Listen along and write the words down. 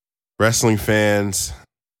Wrestling fans,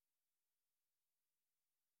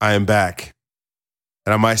 I am back.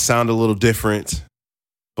 And I might sound a little different,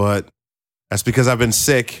 but that's because I've been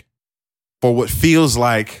sick for what feels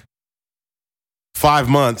like 5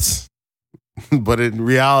 months, but in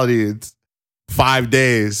reality, it's 5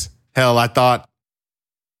 days. Hell, I thought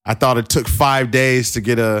it took 5 days to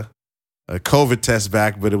get a COVID test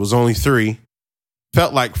back, but it was only 3.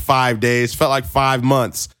 Felt like 5 days, felt like 5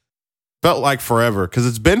 months, felt like forever, because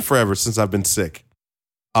it's been forever since I've been sick.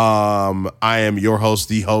 I am your host,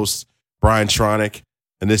 the host, Brian Tronick,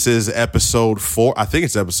 and this is episode 4. I think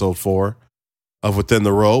it's episode 4 of Within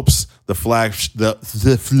the Ropes, the flagship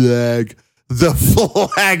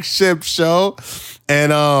show.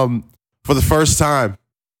 And for the first time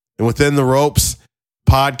in Within the Ropes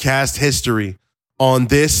podcast history, on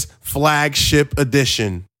this flagship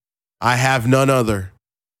edition, I have none other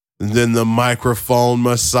than the microphone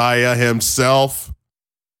messiah himself,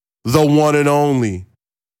 the one and only,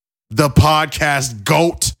 the podcast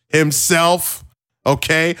GOAT himself.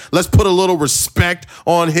 Okay, let's put a little respect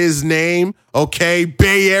on his name. Okay,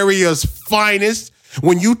 Bay Area's finest.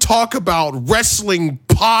 When you talk about wrestling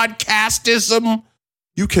podcastism,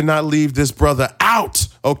 you cannot leave this brother out.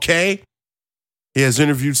 Okay, he has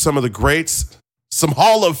interviewed some of the greats, some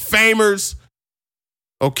Hall of Famers.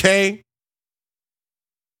 Okay,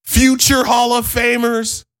 future Hall of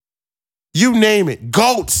Famers, you name it,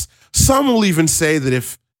 GOATs. Some will even say that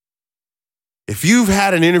if you've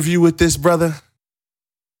had an interview with this brother,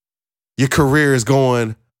 your career is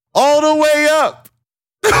going all the way up.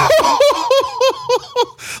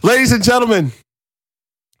 Ladies and gentlemen,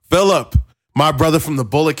 Philip, my brother from the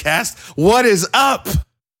Bullet Cast, what is up?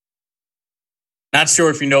 Not sure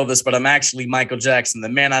if you know this, but I'm actually Michael Jackson. The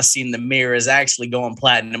man I see in the mirror is actually going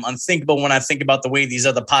platinum. Unthinkable when I think about the way these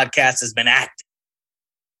other podcasts has been acting.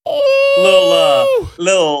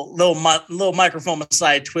 Little microphone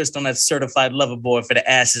messiah twist on that certified lover boy for the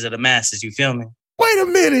asses of the masses. You feel me? Wait a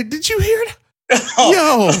minute. Did you hear that?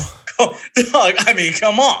 Yo. Dog, I mean,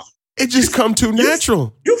 come on. It just come too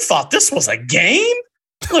natural. You thought this was a game?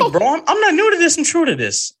 Look, bro, I'm not new to this and true to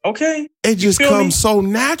this, okay? It just comes so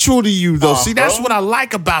natural to you, though. See, that's bro. what I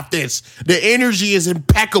like about this. The energy is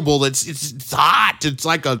impeccable. It's hot. It's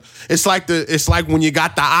like when you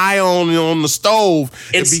got the eye on the stove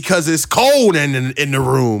because it's cold in the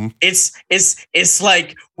room. It's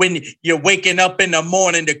like when you're waking up in the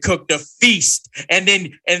morning to cook the feast, and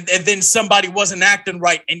then somebody wasn't acting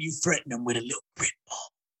right, and you threaten them with a little grit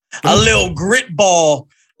ball, a little grit ball.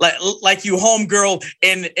 Like you homegirl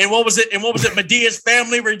and what was it Medea's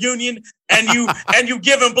family reunion and you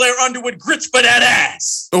giving Blair Underwood grits for that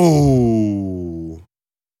ass. Oh,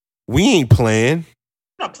 we ain't playing. I'm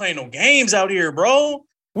not playing no games out here, bro.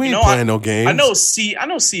 We ain't playing no games. I know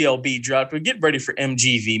CLB dropped. But get ready for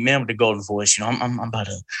MGV, man, with the golden voice. You know, I'm about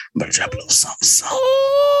to drop a little something.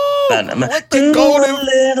 What the golden a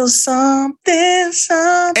little something.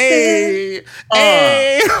 Hey.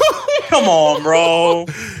 Come on, bro.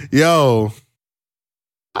 Yo,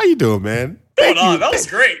 how you doing, man? Hold on, that was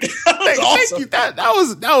great. That was awesome. Thank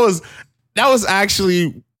you. That was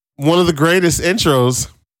actually one of the greatest intros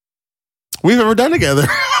we've ever done together.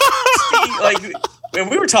 See, like when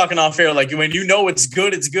we were talking off air, like when you know it's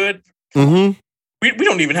good, it's good. Mm-hmm. We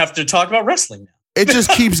don't even have to talk about wrestling now. It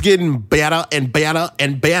just keeps getting better and better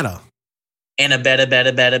and better. And a better.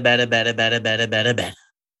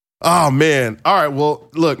 Oh, man. All right. Well,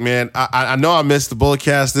 look, man, I know I missed the Bullet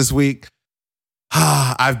Cast this week.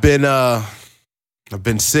 I've been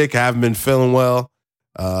sick. I haven't been feeling well.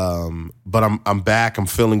 But I'm back. I'm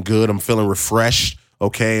feeling good. I'm feeling refreshed.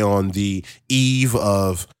 Okay. On the eve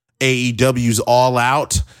of AEW's All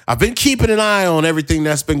Out. I've been keeping an eye on everything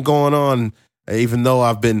that's been going on, even though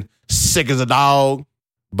I've been sick as a dog,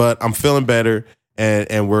 but I'm feeling better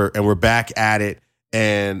and we're back at it.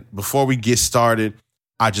 And before we get started,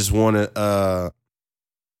 I just want to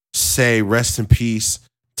say rest in peace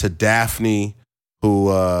to Daphne,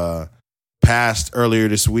 who passed earlier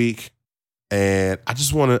this week. And I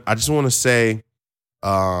just want to say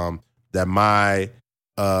that my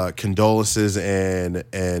condolences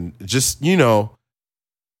and just, you know,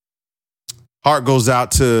 heart goes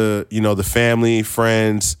out to, you know, the family,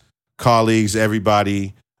 friends, colleagues,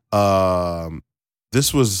 everybody.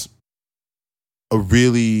 This was a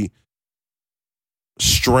really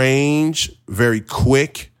strange, very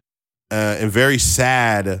quick, and very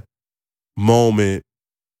sad moment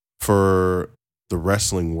for the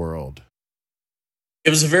wrestling world. It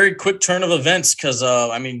was a very quick turn of events because,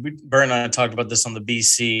 Bert and I talked about this on the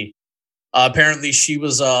BC. Apparently, she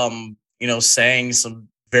was, saying some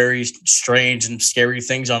very strange and scary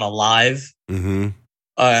things on a live. Mm-hmm.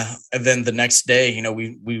 And then the next day,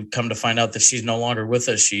 we come to find out that she's no longer with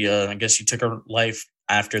us. I guess she took her life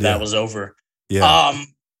after that was over. Yeah.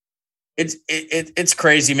 It's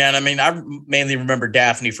crazy, man. I mean, I mainly remember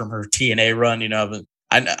Daphne from her TNA run. But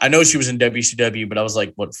I know she was in WCW, but I was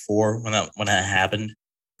like, what, 4 when that happened?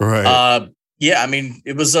 Right. Yeah. I mean,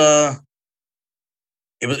 it was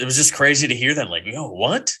just crazy to hear that. Like, yo,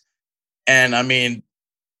 what? And I mean,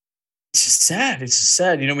 it's just sad. It's just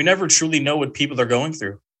sad. We never truly know what people are going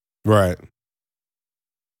through. Right.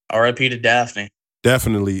 R.I.P. to Daphne.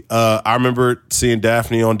 Definitely. I remember seeing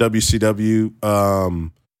Daphne on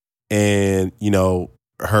WCW, and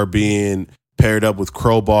her being paired up with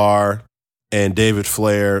Crowbar and David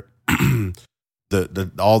Flair.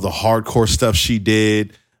 the all the hardcore stuff she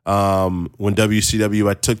did when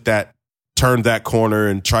WCW turned that corner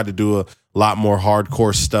and tried to do a lot more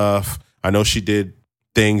hardcore stuff. I know she did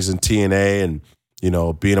things in TNA and,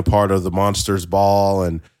 being a part of the Monsters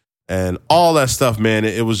Ball and all that stuff, man.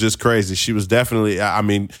 It was just crazy. She was definitely, I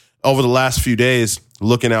mean, over the last few days,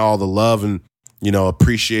 looking at all the love and,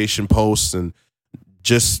 appreciation posts and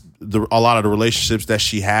just a lot of the relationships that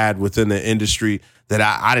she had within the industry that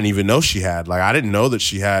I didn't even know she had. Like, I didn't know that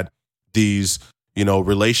she had these,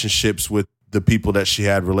 relationships with the people that she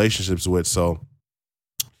had relationships with. So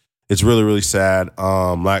it's really, really sad.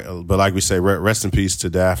 But like we say, rest in peace to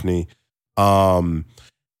Daphne. And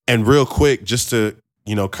real quick, just to,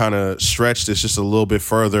 kind of stretch this just a little bit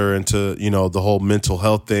further into, the whole mental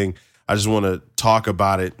health thing. I just want to talk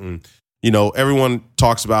about it. And, everyone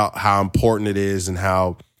talks about how important it is and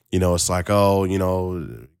how, it's like, oh,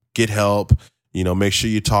 get help, make sure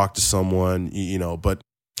you talk to someone, but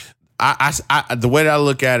I the way that I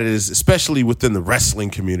look at it is, especially within the wrestling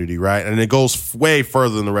community, right? And it goes way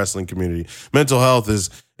further than the wrestling community. Mental health is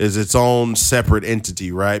its own separate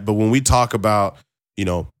entity, right? But when we talk about,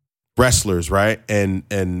 wrestlers, right?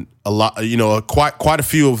 And a lot, quite a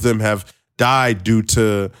few of them have died due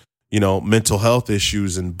to, mental health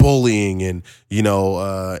issues and bullying and,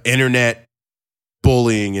 internet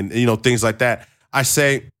bullying and, things like that. I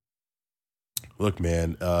say, look,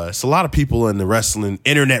 man, it's a lot of people in the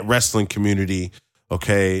internet wrestling community,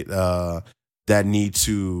 okay, that need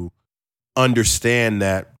to understand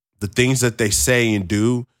that the things that they say and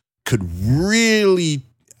do could really,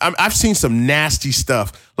 I've seen some nasty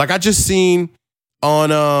stuff. Like I just seen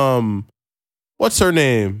on, what's her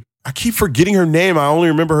name? I keep forgetting her name. I only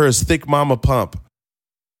remember her as Thick Mama Pump.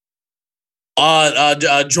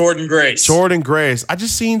 Jordan Grace. Jordan Grace. I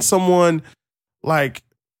just seen someone like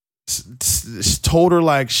told her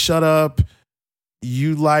like, shut up.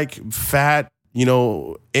 You like fat,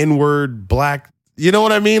 N-word black. You know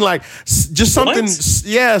what I mean? Like just something. What?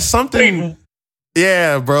 Yeah, something. Wait.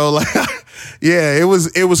 Yeah, bro. Like, yeah, it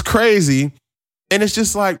was crazy. And it's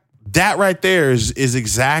just like that right there is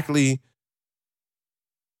exactly.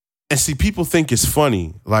 And see, people think it's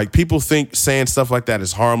funny. Like people think saying stuff like that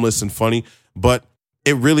is harmless and funny, but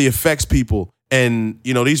it really affects people. And,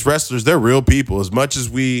 these wrestlers, they're real people as much as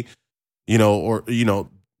we, we know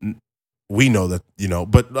that,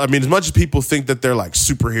 but I mean, as much as people think that they're like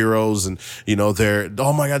superheroes and, they're,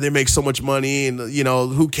 oh my God, they make so much money and,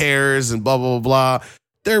 who cares and blah, blah, blah, blah.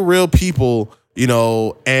 They're real people,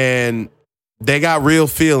 and they got real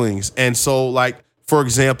feelings. And so like, for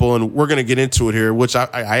example, and we're going to get into it here, which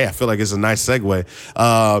I feel like is a nice segue.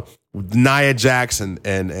 Nia Jax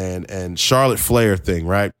and Charlotte Flair thing,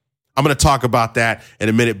 right? I'm going to talk about that in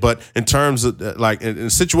a minute. But in terms of like in a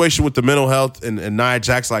situation with the mental health and Nia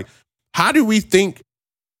Jax, like how do we think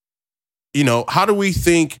Nia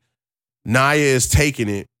is taking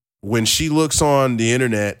it when she looks on the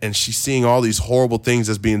internet and she's seeing all these horrible things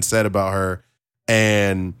that's being said about her?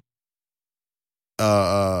 And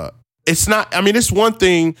it's not, I mean, it's one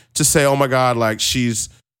thing to say, oh my God, like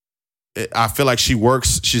I feel like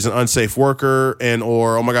she's an unsafe worker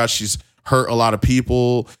or, oh my God, she's hurt a lot of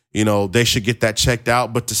people, they should get that checked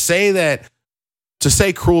out. But to say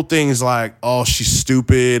cruel things like, oh, she's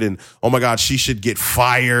stupid and, oh my God, she should get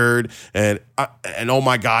fired and oh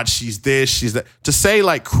my God, she's this, she's that. To say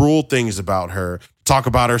like cruel things about her, talk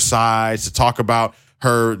about her size, to talk about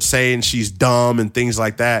her saying she's dumb and things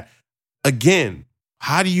like that. Again,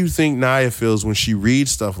 how do you think Nia feels when she reads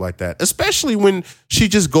stuff like that? Especially when she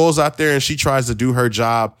just goes out there and she tries to do her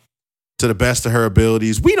job to the best of her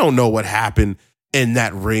abilities. We don't know what happened in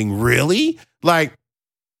that ring, really. Like,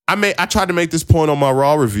 I tried to make this point on my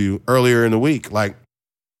Raw review earlier in the week. Like,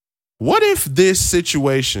 what if this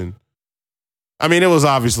situation, I mean, it was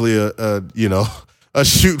obviously a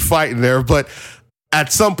shoot fight in there, but at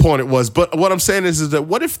some point it was. But what I'm saying is that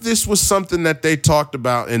what if this was something that they talked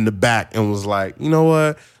about in the back and was like, you know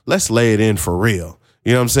what, let's lay it in for real.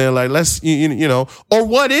 You know what I'm saying? Like, let's, you know, or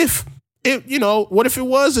what if it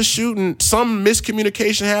was a shooting, some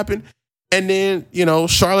miscommunication happened, and then, you know,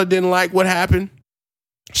 Charlotte didn't like what happened.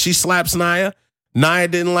 She slaps Nia. Nia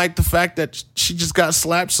didn't like the fact that she just got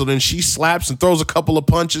slapped, so then she slaps and throws a couple of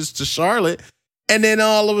punches to Charlotte, and then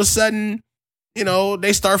all of a sudden, you know,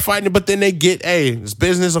 they start fighting, but then they get, hey, it's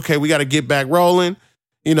business. Okay, we got to get back rolling.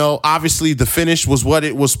 You know, obviously the finish was what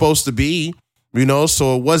it was supposed to be, you know,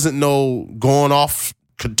 so it wasn't no going off,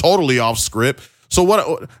 totally off script. So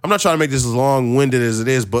what, I'm not trying to make this as long-winded as it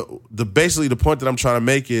is, but basically the point that I'm trying to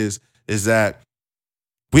make is that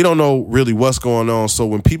we don't know really what's going on. So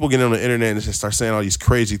when people get on the internet and start saying all these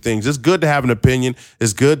crazy things, it's good to have an opinion.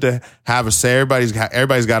 It's good to have a say. Everybody's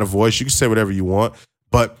got a voice. You can say whatever you want.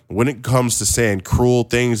 But when it comes to saying cruel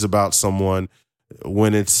things about someone,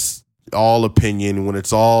 when it's all opinion, when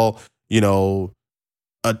it's all, you know,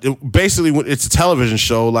 basically when it's a television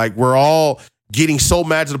show, like we're all getting so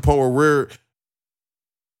mad to the point where we're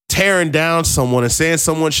tearing down someone and saying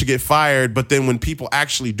someone should get fired. But then when people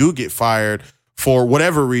actually do get fired for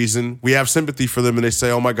whatever reason, we have sympathy for them and they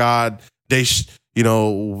say, oh my God, you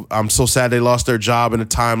know, I'm so sad they lost their job in a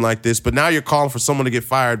time like this. But now you're calling for someone to get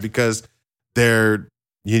fired because they're,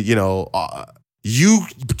 because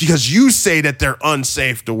you say that they're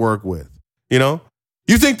unsafe to work with, you know?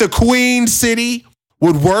 You think the Queen City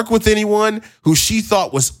would work with anyone who she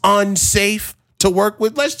thought was unsafe to work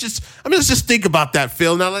with? Let's just think about that,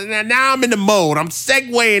 Phil. Now I'm in the mode. I'm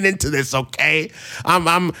segueing into this, okay? I'm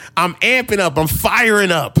amping up. I'm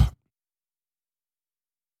firing up.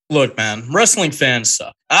 Look, man, wrestling fans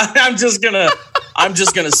suck. I'm just gonna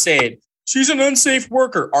say it. She's an unsafe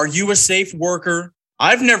worker. Are you a safe worker?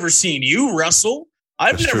 I've never seen you wrestle.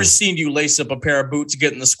 I've never seen you lace up a pair of boots,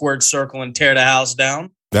 get in the squared circle, and tear the house down.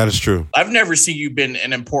 That is true. I've never seen you been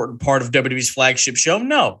an important part of WWE's flagship show.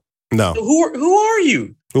 No. So who are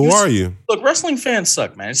you? Who are you? Look, wrestling fans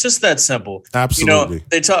suck, man. It's just that simple. Absolutely. You know,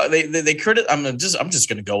 they talk. They criticize. I'm just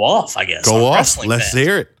going to go off. I guess. Go off. Let's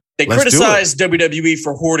hear it. They criticize WWE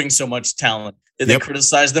for hoarding so much talent. They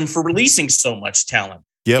criticize them for releasing so much talent.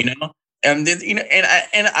 Yep. You know. And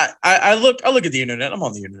I look at the internet. I'm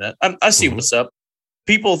on the internet. I see what's up.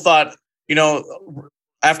 People thought, you know,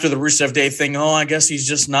 after the Rusev Day thing, oh, I guess he's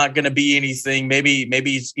just not going to be anything. Maybe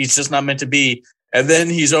he's just not meant to be. And then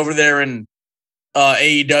he's over there in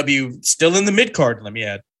AEW, still in the mid card. Let me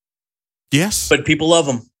add. Yes, but people love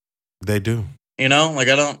him. They do. You know, like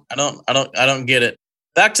I don't get it.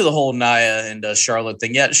 Back to the whole Nia and Charlotte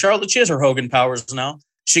thing. Yeah, Charlotte, she has her Hogan powers now.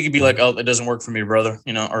 She could be like, "Oh, it doesn't work for me, brother,"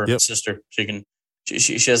 you know, or sister. She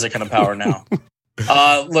has that kind of power now.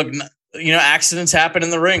 Look, you know, accidents happen in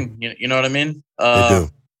the ring. You know what I mean? They do.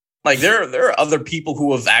 Like there are other people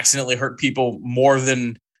who have accidentally hurt people more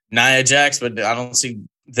than Nia Jax, but I don't see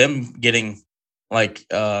them getting like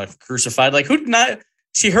crucified. Like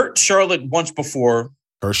she hurt Charlotte once before.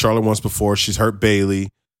 She's hurt Bailey.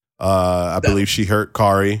 I believe she hurt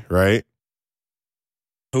Kari, right?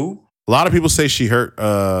 Who? A lot of people say she hurt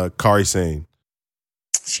Kairi Sane.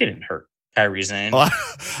 She didn't hurt Kairi Sane.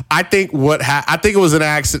 I think it was an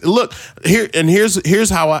accident. Look, here's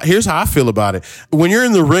how I feel about it. When you're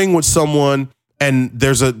in the ring with someone and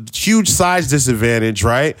there's a huge size disadvantage,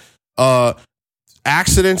 right?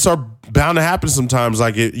 Accidents are bound to happen sometimes.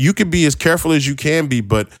 Like you can be as careful as you can be,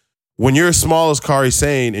 but when you're as small as Kairi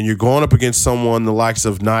Sane and you're going up against someone the likes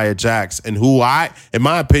of Nia Jax, and who in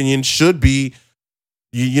my opinion, should be,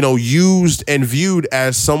 you know, used and viewed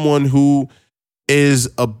as someone who is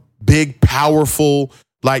a big, powerful,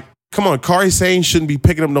 like, come on, Kairi Sane shouldn't be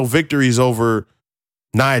picking up no victories over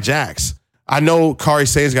Nia Jax. I know Kairi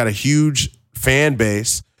Sane's got a huge fan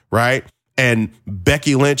base, right? And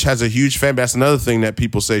Becky Lynch has a huge fan base. That's another thing that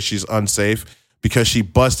people say she's unsafe because she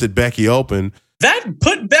busted Becky open. That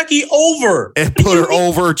put Becky over. It put her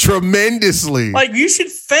over tremendously. Like, you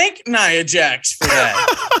should thank Nia Jax for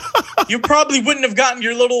that. You probably wouldn't have gotten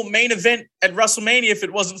your little main event at WrestleMania if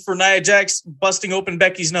it wasn't for Nia Jax busting open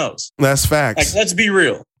Becky's nose. That's facts. Like, let's be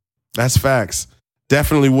real. That's facts.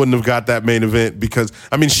 Definitely wouldn't have got that main event because,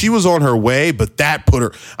 I mean, she was on her way, but that put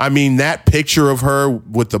her, I mean, that picture of her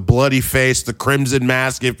with the bloody face, the crimson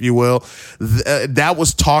mask, if you will, that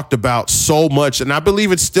was talked about so much. And I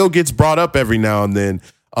believe it still gets brought up every now and then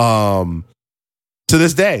to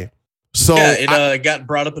this day. So yeah, it got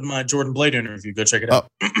brought up in my Jordan Blade interview. Go check it out.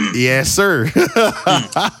 Yes, sir.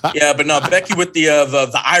 Yeah, but no, Becky with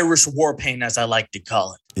the Irish war paint, as I like to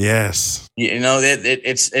call it. Yes. You know,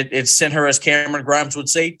 it sent her, as Cameron Grimes would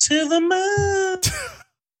say, to the moon.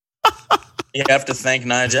 You have to thank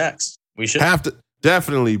Nia Jax. We should have to,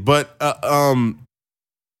 definitely. But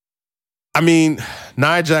I mean,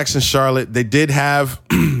 Nia Jax and Charlotte, they did have,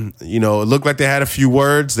 it looked like they had a few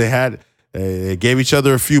words. They gave each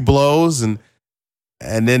other a few blows, and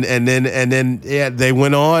then they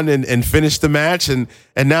went on and finished the match. And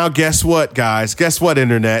now guess what, guys? Guess what,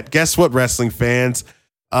 internet? Guess what, wrestling fans?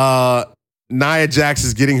 Nia Jax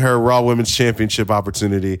is getting her Raw Women's Championship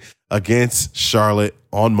opportunity against Charlotte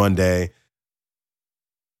on Monday.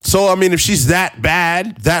 So, I mean, if she's that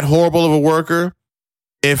bad, that horrible of a worker,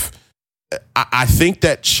 I think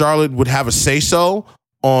that Charlotte would have a say-so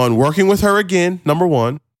on working with her again, number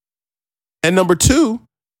one. And number two,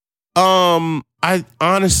 I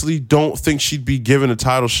honestly don't think she'd be given a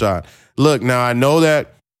title shot. Look, now I know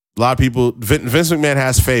that a lot of people, Vince McMahon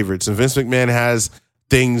has favorites, and Vince McMahon has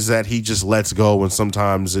things that he just lets go when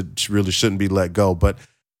sometimes it really shouldn't be let go. But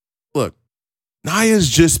look, Nia's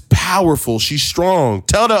just powerful. She's strong.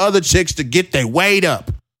 Tell the other chicks to get their weight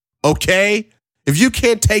up, okay? If you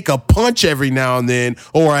can't take a punch every now and then,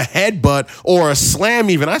 or a headbutt, or a slam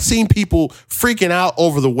even. I've seen people freaking out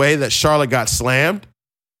over the way that Charlotte got slammed.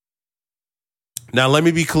 Now, let me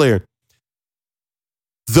be clear.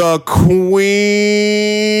 The Queen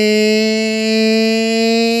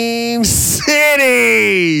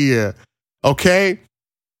City, okay?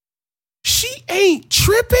 She ain't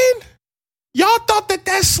tripping. Y'all thought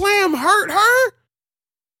that slam hurt her?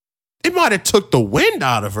 It might have took the wind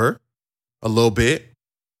out of her a little bit,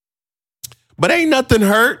 but ain't nothing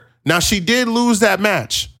hurt. Now, she did lose that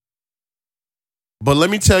match, but let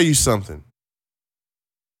me tell you something.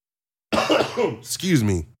 Excuse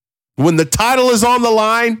me. When the title is on the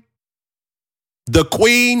line, the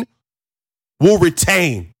Queen will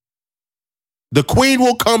retain. The Queen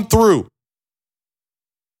will come through.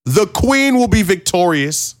 The Queen will be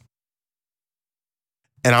victorious.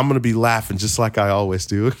 And I'm going to be laughing just like I always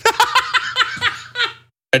do.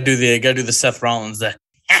 Gotta do the Seth Rollins that.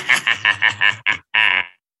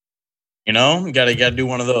 You gotta do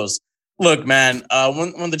one of those. Look, man,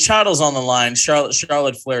 when the title's on the line,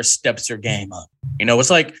 Charlotte Flair steps her game up. It's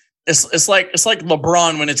like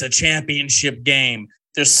LeBron when it's a championship game.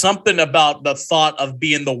 There's something about the thought of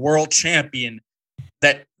being the world champion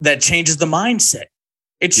that changes the mindset.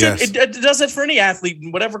 It should. Yes. It does it for any athlete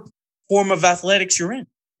in whatever form of athletics you're in.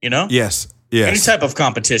 Yes. Any type of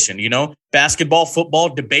competition. Basketball, football,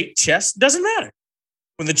 debate, chess, doesn't matter.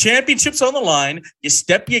 When the championship's on the line, you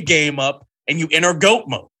step your game up and you enter GOAT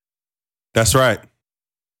mode. That's right.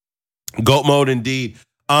 GOAT mode indeed.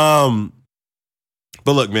 But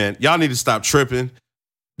look, man, y'all need to stop tripping.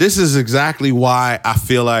 This is exactly why I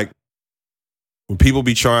feel like when people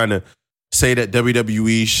be trying to say that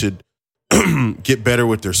WWE should get better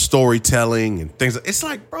with their storytelling and things, it's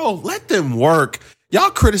like, bro, let them work.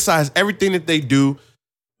 Y'all criticize everything that they do.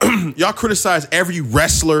 Y'all criticize every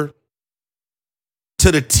wrestler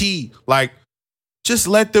to the T. Like, just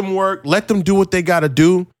let them work. Let them do what they got to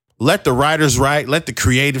do. Let the writers write. Let the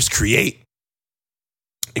creatives create.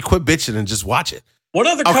 And quit bitching and just watch it. What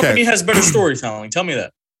other company has better storytelling? Tell me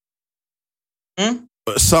that.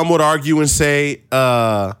 Some would argue and say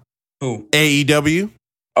who? AEW.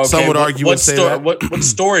 Okay, some would argue and say that. What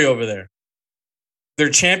story over there? Their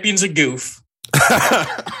champion's a goof.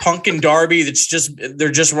 Punk and Darby, they're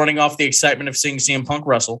just running off the excitement of seeing CM Punk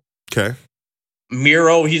wrestle. Okay.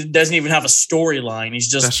 Miro, he doesn't even have a storyline. He's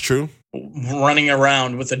just that's true. Running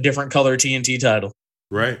around with a different color TNT title.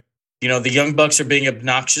 Right. The Young Bucks are being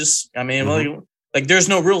obnoxious. I mean, like there's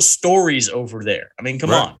no real stories over there. I mean,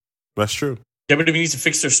 come on. That's true. WWE needs to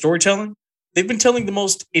fix their storytelling. They've been telling the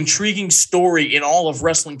most intriguing story in all of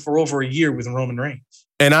wrestling for over a year with Roman Reigns.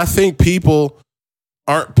 And I think people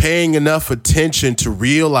aren't paying enough attention to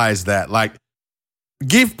realize that. Like,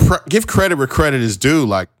 give credit where credit is due.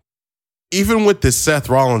 Like, even with this Seth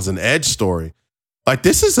Rollins and Edge story, like,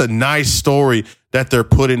 this is a nice story that they're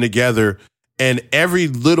putting together. And every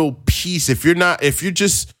little piece, if you're not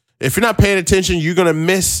paying attention, you're gonna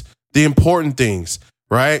miss the important things,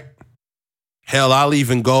 right? Hell, I'll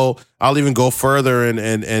even go further and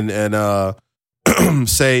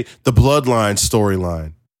say the Bloodline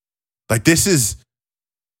storyline. Like, this is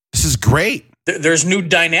great. There's new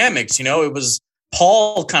dynamics. It was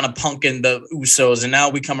Paul kind of punking the Usos, and now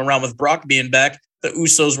we come around with Brock being back. The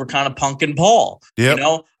Usos were kind of punking Paul. Yep.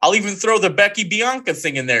 I'll even throw the Becky Bianca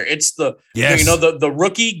thing in there. It's the the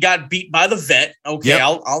rookie got beat by the vet. Okay, yep.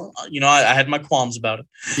 I'll I had my qualms about it.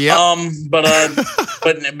 Yeah.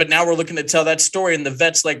 But now we're looking to tell that story, and the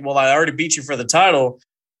vet's like, well, I already beat you for the title.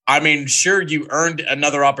 I mean, sure, you earned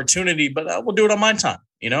another opportunity, but we'll do it on my time.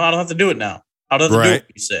 I don't have to do it now. I don't have to do it.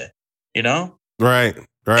 You say, Right.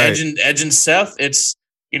 Edge and Seth. It's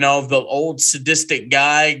the old sadistic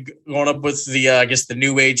guy going up with the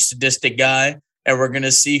new age sadistic guy, and we're going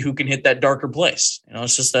to see who can hit that darker place.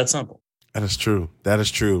 It's just that simple. That is true.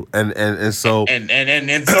 And so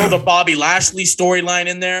and throw the Bobby Lashley storyline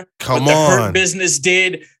in there. Come what on. The Hurt Business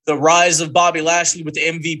did, the rise of Bobby Lashley with the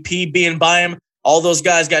MVP being by him. All those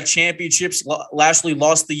guys got championships. Lashley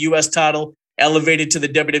lost the U.S. title, elevated to the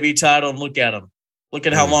WWE title, and look at him. Look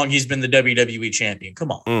at how long he's been the WWE champion.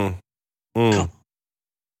 Come on. Come on.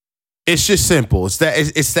 It's just simple. It's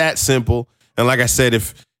that simple. And like I said,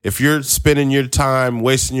 if you're spending your time,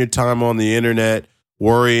 wasting your time on the internet,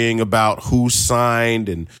 worrying about who signed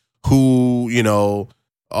and who,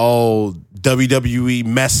 WWE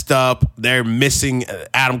messed up. They're missing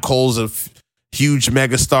Adam Cole's a huge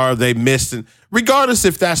megastar they missed. And regardless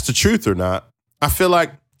if that's the truth or not, I feel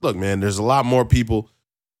like, look, man, there's a lot more people.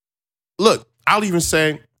 Look, I'll even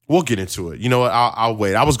say, we'll get into it. You know what? I'll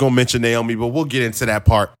wait. I was going to mention Naomi, but we'll get into that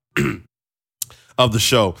part of the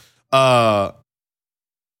show.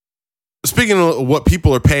 Speaking of what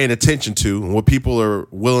people are paying attention to and what people are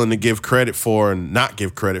willing to give credit for and not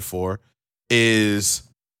give credit for is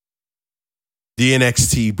the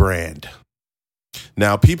NXT brand.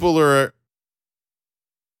 Now, people are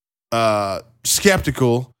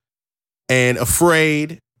skeptical and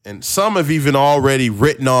afraid, and some have even already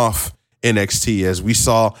written off NXT, as we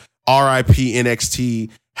saw RIP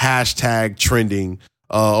NXT hashtag trending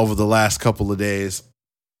over the last couple of days.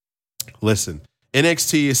 Listen,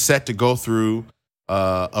 NXT is set to go through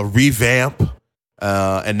a revamp,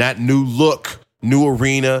 and that new look, new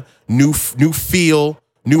arena, new feel,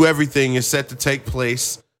 new everything is set to take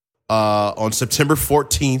place on September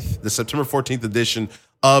 14th, the September 14th edition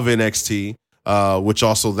of NXT, which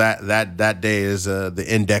also that day is the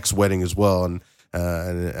Index wedding as well. And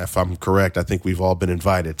if I'm correct, I think we've all been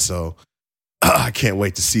invited. So I can't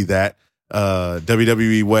wait to see that.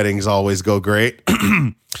 WWE weddings always go great.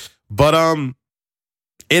 But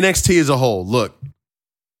NXT as a whole, look,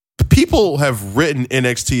 people have written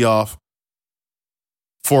NXT off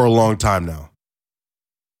for a long time now.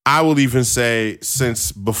 I will even say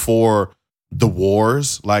since before the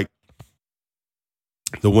wars, like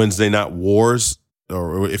the Wednesday Night Wars,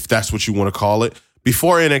 or if that's what you want to call it.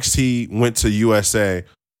 Before NXT went to USA,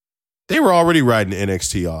 they were already writing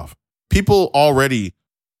NXT off. People already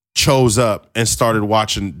chose up and started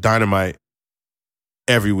watching Dynamite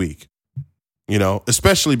every week,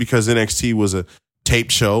 especially because NXT was a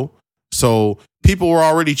taped show. So people were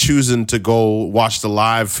already choosing to go watch the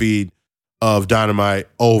live feed of Dynamite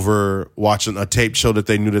over watching a taped show that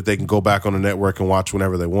they knew that they can go back on the network and watch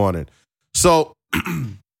whenever they wanted. So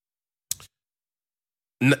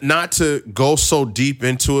not to go so deep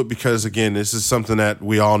into it, because again, this is something that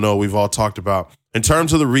we all know, we've all talked about. In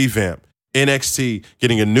terms of the revamp, NXT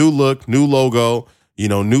getting a new look, new logo,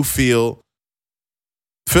 new feel.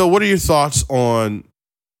 Phil, what are your thoughts on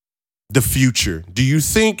the future? Do you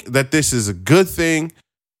think that this is a good thing?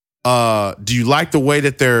 Do you like the way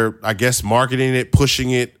that they're, I guess, marketing it,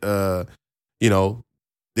 pushing it?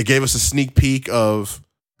 They gave us a sneak peek of,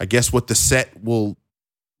 I guess, what the set will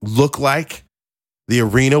look like. The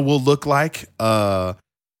arena will look like.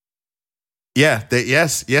 Yes,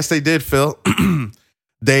 they did, Phil.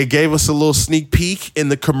 They gave us a little sneak peek in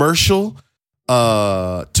the commercial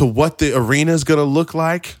to what the arena is going to look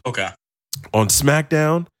like. Okay. On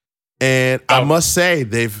SmackDown. And I must say,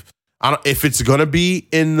 if it's going to be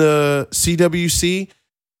in the CWC,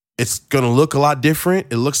 it's going to look a lot different.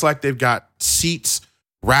 It looks like they've got seats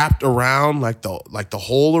wrapped around like the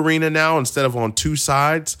whole arena now instead of on two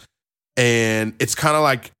sides. And it's kind of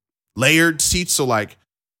like layered seats. So like,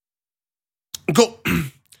 go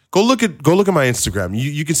look at my Instagram.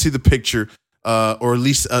 You can see the picture, or at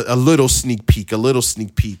least a little sneak peek of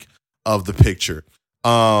the picture,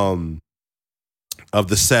 of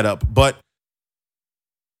the setup. But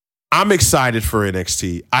I'm excited for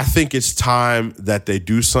NXT. I think it's time that they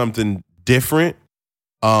do something different.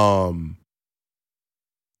 People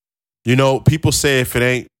say if it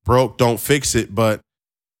ain't broke, don't fix it. But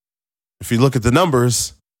if you look at the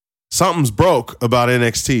numbers, something's broke about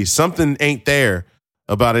NXT. Something ain't there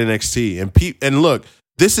about NXT. And look,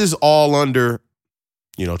 this is all under,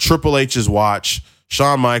 Triple H's watch,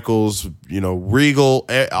 Shawn Michaels, Regal,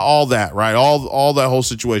 all that, right? All that whole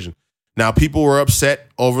situation. Now, people were upset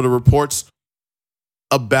over the reports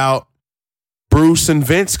about Bruce and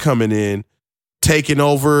Vince coming in, taking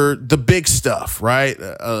over the big stuff, right?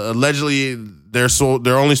 Allegedly, they're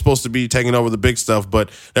only supposed to be taking over the big stuff,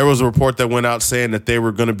 but there was a report that went out saying that they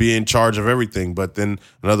were going to be in charge of everything. But then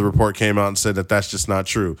another report came out and said that that's just not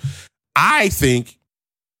true. I think,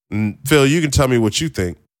 Phil, you can tell me what you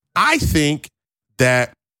think. I think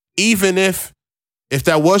that even if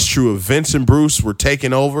that was true, if Vince and Bruce were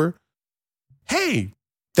taking over, hey,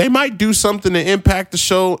 they might do something to impact the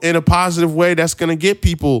show in a positive way that's going to get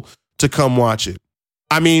people to come watch it.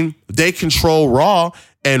 I mean, they control Raw,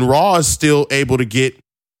 and Raw is still able to get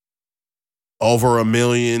over 1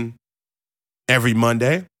 million every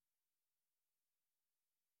Monday.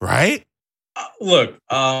 Right? Look,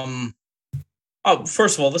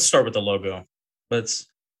 first of all, let's start with the logo.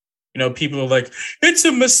 People are like, it's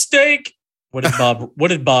a mistake. What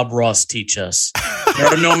did Bob Ross teach us? There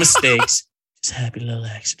are no mistakes. Just happy little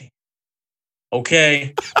accident.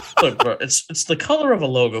 Okay. Look, bro, it's the color of a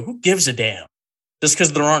logo. Who gives a damn? Just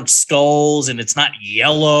because there aren't skulls and it's not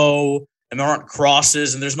yellow and there aren't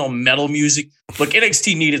crosses and there's no metal music. Look,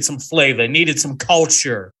 NXT needed some flavor, needed some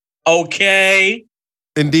culture. Okay.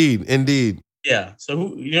 Indeed. Yeah. So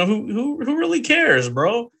who really cares,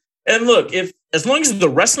 bro? And look, as long as the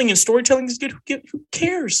wrestling and storytelling is good, who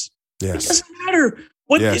cares? Yes. It doesn't matter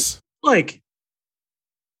what yes. Like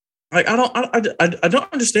I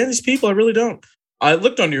don't understand these people. I really don't. I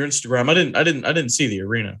looked on your Instagram. I didn't see the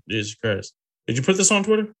arena. Jesus Christ. Did you put this on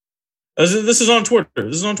Twitter? This is on Twitter.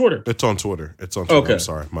 It's on Twitter. Okay. I'm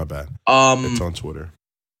sorry. My bad. It's on Twitter.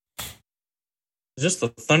 Is this the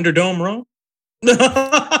Thunderdome, bro?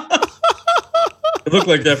 It looked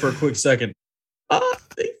like that for a quick second.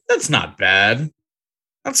 That's not bad.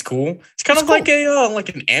 That's cool. It's kind of cool. Like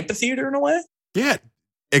an amphitheater in a way. Yeah,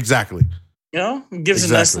 exactly. It gives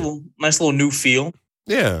a nice little new feel.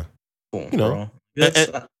 Yeah, cool, bro.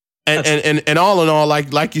 And all in all,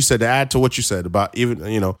 like you said, to add to what you said about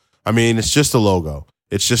even I mean, it's just a logo.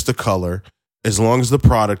 It's just a color. As long as the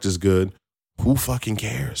product is good, who fucking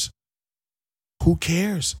cares? Who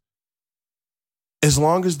cares? As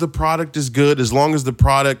long as the product is good, as long as the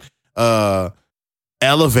product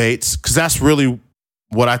elevates, because that's really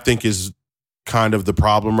what I think is kind of the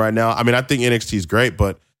problem right now. I mean, I think NXT is great,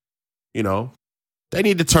 but they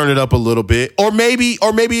need to turn it up a little bit, or maybe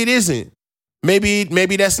it isn't.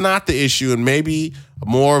 Maybe that's not the issue, and maybe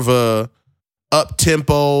more of a up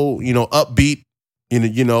tempo, upbeat,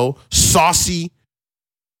 saucy,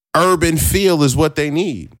 urban feel is what they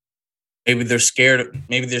need. Maybe they're scared.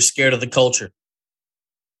 Maybe they're scared of the culture.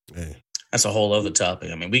 Hey. That's a whole other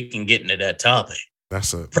topic. I mean, we can get into that topic.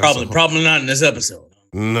 Probably not in this episode.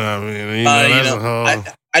 No, I mean, that's a whole...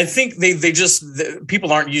 I think they just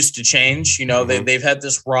people aren't used to change. They've had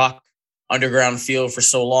this rock underground feel for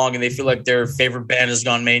so long, and they feel like their favorite band has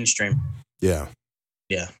gone mainstream. Yeah.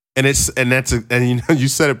 And you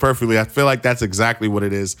said it perfectly. I feel like that's exactly what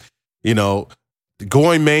it is.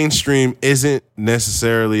 Going mainstream isn't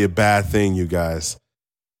necessarily a bad thing, you guys.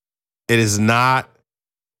 It is not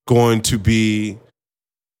going to be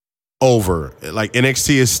over. Like,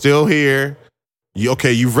 NXT is still here.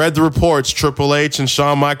 You've read the reports. Triple H and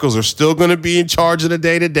Shawn Michaels are still going to be in charge of the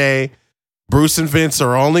day-to-day. Bruce and Vince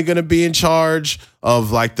are only going to be in charge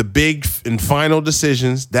of like the big and final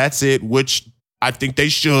decisions. That's it, which I think they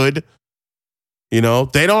should. They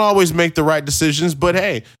don't always make the right decisions, but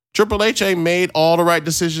hey, Triple H ain't made all the right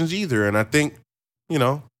decisions either. And I think, you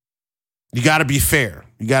got to be fair.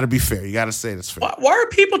 You got to say this fair. Why are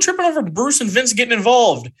people tripping over Bruce and Vince getting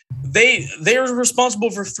involved? They're responsible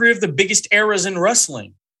for 3 of the biggest eras in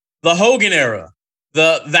wrestling. The Hogan era,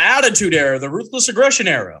 the Attitude era, the Ruthless Aggression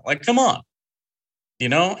era. Like, come on.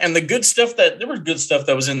 And the good stuff there was good stuff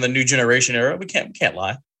that was in the New Generation era. We can't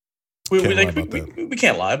lie. We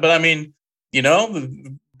can't lie. But I mean,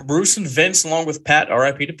 Bruce and Vince, along with Pat,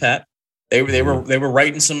 R.I.P. to Pat, they were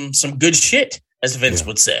writing some good shit, as Vince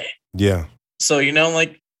would say. Yeah. So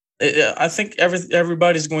I think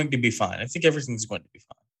everybody's going to be fine. I think everything's going to be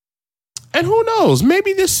fine. And who knows?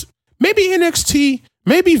 Maybe NXT,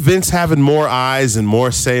 maybe Vince having more eyes and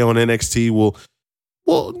more say on NXT will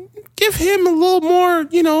give him a little more.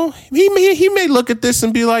 He may look at this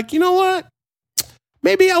and be like, you know what?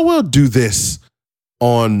 Maybe I will do this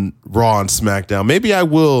on Raw and SmackDown. Maybe I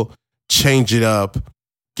will change it up,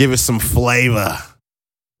 give it some flavor.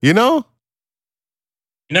 You never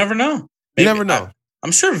know. Maybe, you never know.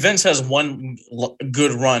 I'm sure Vince has one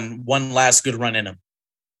last good run in him.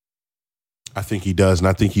 I think he does, and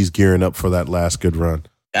I think he's gearing up for that last good run.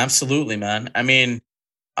 Absolutely, man. I mean,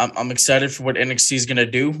 I'm excited for what NXT is going to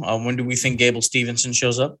do. When do we think Gable Stevenson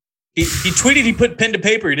shows up? He tweeted he put pen to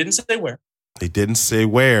paper. He didn't say where. He didn't say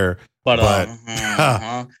where, but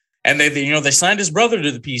and they signed his brother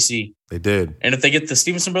to the PC. They did. And if they get the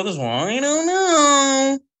Stevenson brothers, well, I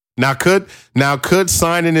don't know. Could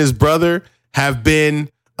signing his brother have been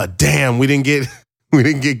a damn? We didn't get. We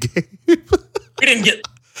didn't get.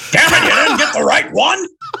 Damn it! You didn't get the right one.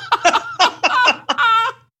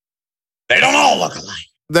 They don't all look alike.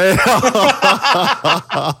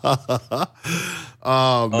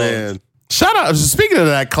 Oh man! Shout out. Speaking of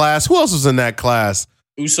that class, who else was in that class?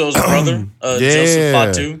 Uso's brother, Joseph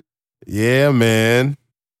Fatu. Yeah, man.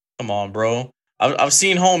 Come on, bro. I've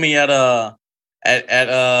seen homie at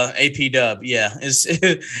AP Dub. Yeah,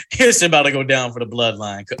 it's about to go down for the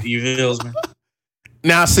bloodline. You feels me?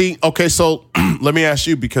 Now, see, okay, so let me ask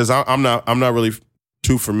you, because I'm not really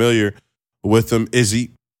too familiar with him. Is he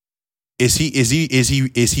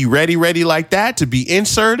ready like that to be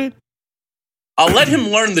inserted? I'll let him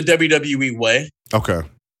learn the WWE way. Okay.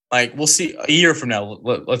 Like, we'll see a year from now.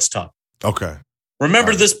 Let's talk. Okay.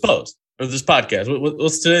 Remember this post or this podcast.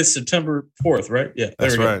 What's today? September 4th, right? Yeah.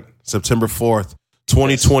 That's right. September 4th,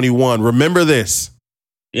 2021. Yes. Remember this.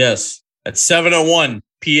 Yes. At 7:01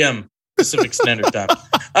 p.m. Pacific Standard Time.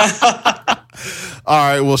 All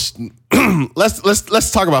right. Well,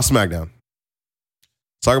 let's talk about SmackDown.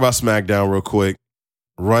 Talk about SmackDown real quick.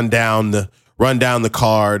 Run down the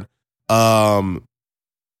card.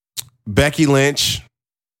 Becky Lynch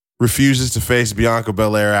refuses to face Bianca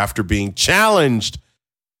Belair after being challenged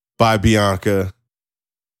by Bianca.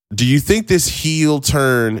 Do you think this heel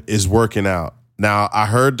turn is working out? Now, I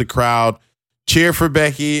heard the crowd cheer for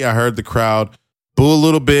Becky. I heard the crowd boo a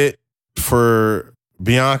little bit for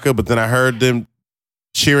Bianca, but then I heard them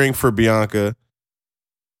cheering for Bianca.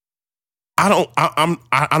 I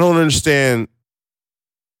don't understand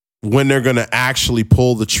when they're going to actually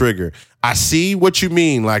pull the trigger. I see what you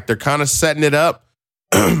mean. Like, they're kind of setting it up.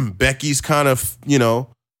 Becky's kind of,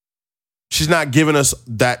 she's not giving us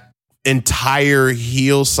that entire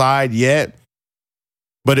heel side yet,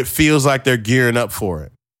 but it feels like they're gearing up for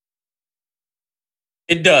it.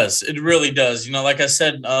 It does. It really does. Like I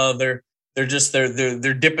said, they're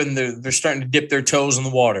dipping. They're starting to dip their toes in the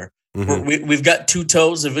water. Mm-hmm. We've got 2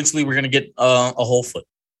 toes. Eventually, we're going to get a whole foot.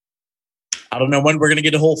 I don't know when we're going to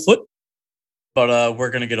get a whole foot, but we're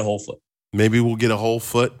going to get a whole foot. Maybe we'll get a whole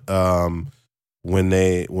foot when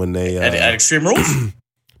they at Extreme Rules.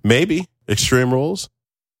 Maybe Extreme Rules.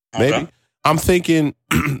 Maybe. Okay. I'm thinking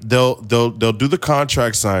they'll do the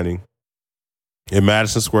contract signing in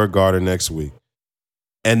Madison Square Garden next week,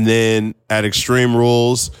 and then at Extreme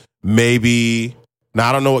Rules, maybe. Now,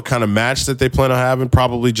 I don't know what kind of match that they plan on having.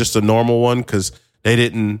 Probably just a normal one, because they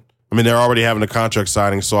didn't. I mean, they're already having a contract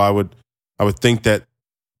signing, so I would think that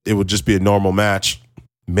it would just be a normal match.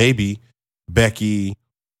 Maybe Becky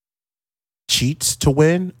cheats to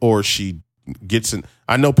win, or she gets in.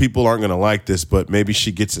 I know people aren't going to like this, but maybe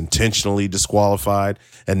she gets intentionally disqualified,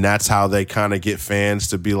 and that's how they kind of get fans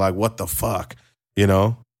to be like, "What the fuck?" I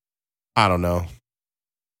don't know.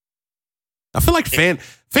 I feel like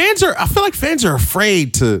fans are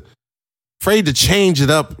afraid to change it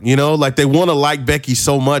up, like they want to like Becky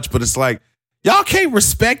so much, but it's like, y'all can't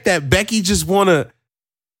respect that Becky just want to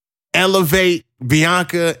elevate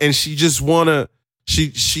Bianca, and she just want to,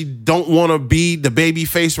 she don't want to be the baby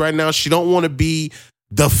face right now. She don't want to be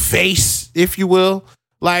the face, if you will.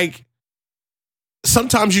 Like,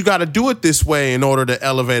 sometimes you got to do it this way in order to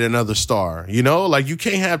elevate another star, like you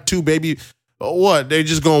can't have 2 baby. What? They're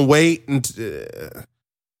just going to wait and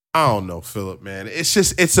I don't know, Philip, man.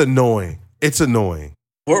 It's annoying. It's annoying.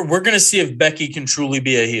 We're going to see if Becky can truly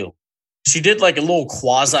be a heel. She did like a little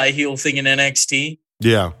quasi heel thing in NXT.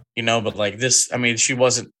 Yeah. But like this, I mean, she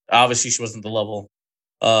wasn't the level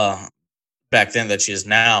back then that she is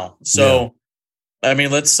now. So, yeah. I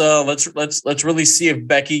mean, let's really see if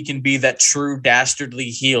Becky can be that true dastardly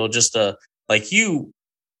heel. Just like you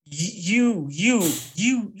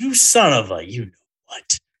son of a, you know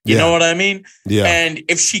what? You know what I mean? Yeah. And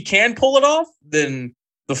if she can pull it off, then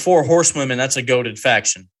the 4 horsewomen, that's a goated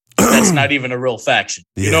faction. That's not even a real faction.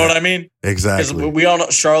 You know what I mean? Exactly. Because we all know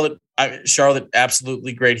Charlotte,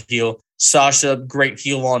 absolutely great heel. Sasha, great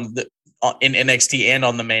heel in NXT and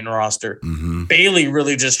on the main roster. Mm-hmm. Bayley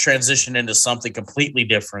really just transitioned into something completely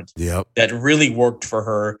different. Yep. That really worked for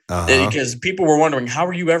her. Because people were wondering, how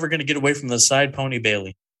are you ever going to get away from the side pony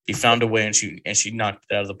Bayley? She found a way, and she knocked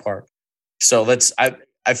it out of the park. So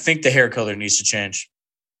I think the hair color needs to change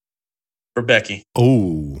for Becky.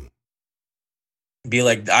 Oh, be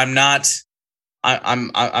like, I'm not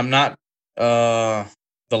the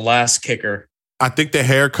last kicker. I think the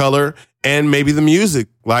hair color and maybe the music,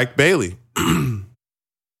 like Bayley.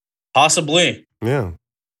 Possibly. Yeah.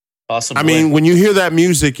 Possibly. I mean, when you hear that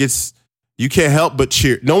music, you can't help but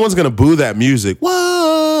cheer. No one's gonna boo that music.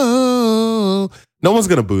 Whoa! No one's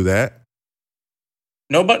gonna boo that.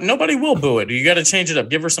 Nobody will boo it. You got to change it up.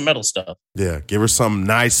 Give her some metal stuff. Yeah, give her some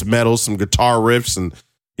nice metal, some guitar riffs, and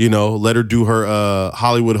let her do her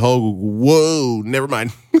Hollywood Hogan. Whoa, never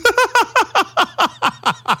mind.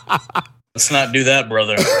 Let's not do that,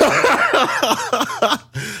 brother.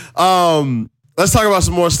 Let's talk about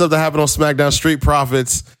some more stuff that happened on SmackDown. Street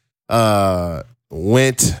Profits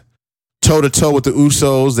went toe-to-toe with the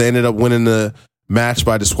Usos. They ended up winning the match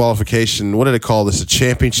by disqualification. What do they call this? A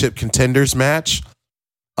championship contenders match?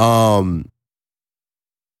 I'm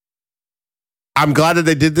glad that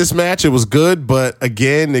they did this match. It was good, but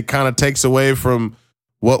again, it kind of takes away from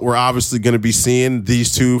what we're obviously going to be seeing,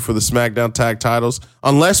 these two for the SmackDown tag titles.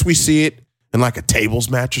 Unless we see it in like a tables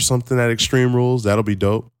match or something at Extreme Rules. That'll be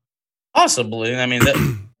dope. Possibly. I mean,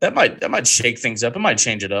 that might shake things up. It might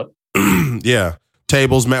change it up. Yeah.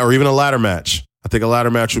 Tables match or even a ladder match. I think a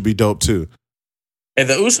ladder match would be dope too. And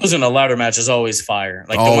the Usos in a ladder match is always fire.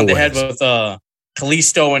 Like the one they had with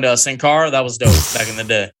Kalisto and Sin Cara, that was dope back in the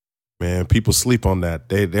day. Man, people sleep on that.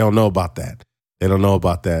 They don't know about that. They don't know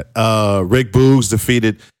about that. Rick Boogs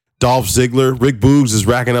defeated Dolph Ziggler. Rick Boogs is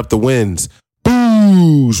racking up the wins.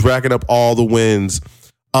 Boogs racking up all the wins.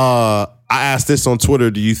 I asked this on Twitter.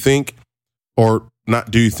 Do you think, or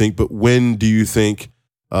not do you think, but when do you think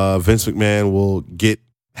Vince McMahon will get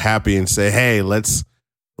happy and say, hey, let's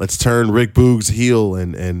turn Rick Boogs heel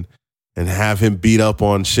and have him beat up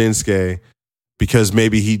on Shinsuke because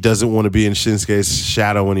maybe he doesn't want to be in Shinsuke's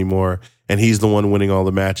shadow anymore and he's the one winning all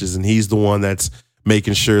the matches and he's the one that's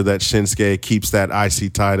making sure that Shinsuke keeps that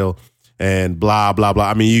IC title and blah, blah, blah.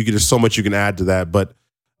 I mean, there's so much you can add to that, but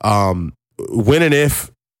when and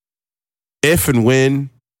if and when,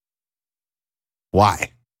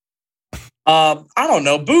 why? I don't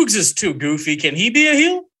know. Boogs is too goofy. Can he be a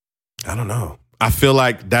heel? I don't know. I feel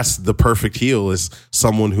like that's the perfect heel is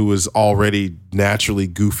someone who is already naturally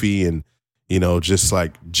goofy and, just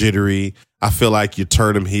like jittery. I feel like you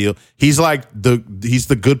turn him heel. He's like he's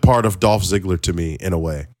the good part of Dolph Ziggler to me in a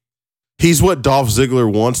way. He's what Dolph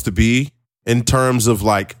Ziggler wants to be in terms of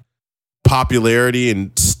like popularity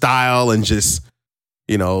and style and just,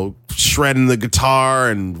 shredding the guitar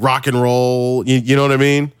and rock and roll. You know what I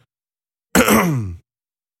mean?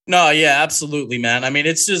 No, yeah, absolutely, man. I mean,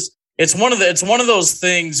 it's one of those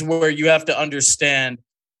things where you have to understand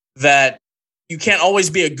that you can't always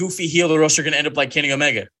be a goofy heel or else you're going to end up like Kenny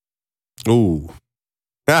Omega. Ooh.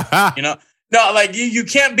 No, like you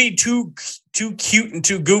can't be too cute and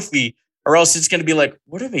too goofy or else it's going to be like,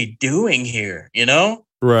 what are they doing here?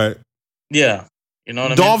 Right. Yeah. You know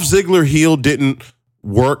what Dolph I mean? Ziggler heel didn't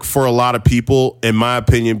work for a lot of people, in my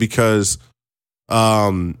opinion, because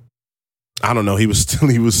I don't know, he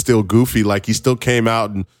was still goofy. Like he still came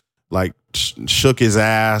out and like shook his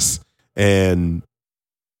ass and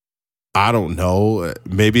I don't know,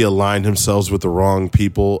 maybe aligned himself with the wrong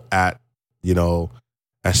people at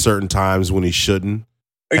certain times when he shouldn't.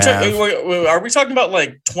 Are we talking about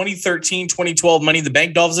like 2013, 2012 Money in the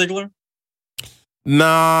Bank Dolph Ziggler?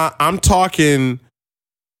 Nah, I'm talking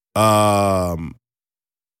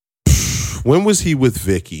when was he with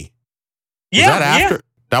Vicky? Was that after? Yeah.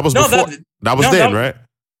 That was before. That was then, right?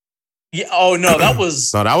 Yeah. Oh no, that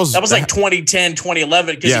was that was like 2010,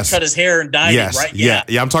 2011 because he cut his hair and dyed it, right? Yeah.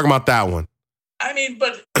 I'm talking about that one. I mean,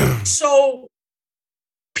 but so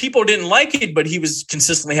people didn't like it, but he was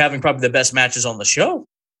consistently having probably the best matches on the show.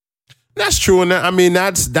 That's true, and I mean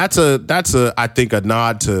that's a I think a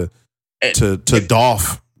nod to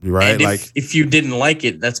Dolph, right? And like if you didn't like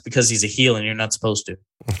it, that's because he's a heel and you're not supposed to.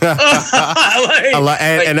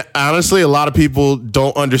 And honestly, a lot of people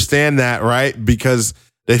don't understand that, right? Because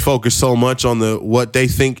they focus so much on what they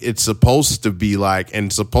think it's supposed to be like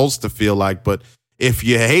and supposed to feel like. But if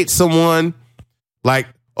you hate someone, like,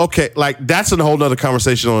 okay, like that's a whole nother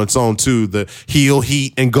conversation on its own too. The heel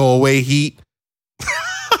heat and go away heat.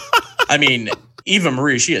 I mean, Eva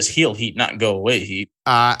Marie, she has heel heat, not go away heat.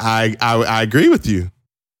 I agree with you.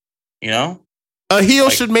 A heel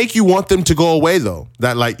should make you want them to go away, though.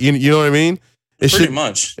 That, like, you know what I mean? Pretty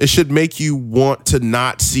much. It should make you want to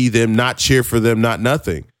not see them, not cheer for them, not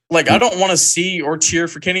nothing. Like, I don't want to see or cheer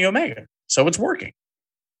for Kenny Omega, so it's working.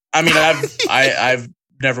 I mean, I've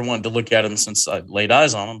never wanted to look at him since I laid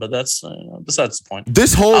eyes on him, but that's besides the point.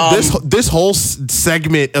 This whole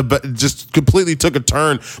segment just completely took a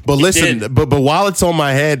turn. But listen, but while it's on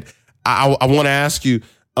my head, I want to ask you.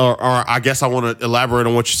 Or I guess I want to elaborate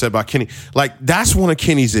on what you said about Kenny. Like, that's one of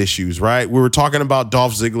Kenny's issues, right? We were talking about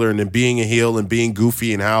Dolph Ziggler and then being a heel and being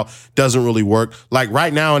goofy and how it doesn't really work. Like,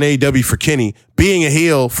 right now in AEW for Kenny, being a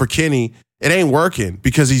heel for Kenny, it ain't working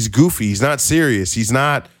because he's goofy. He's not serious. He's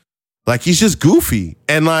not, like, he's just goofy.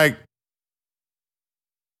 And, like,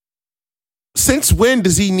 since when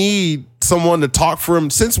does he need someone to talk for him?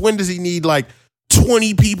 Since when does he need, like,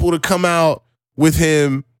 20 people to come out with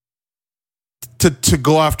him to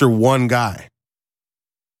go after one guy?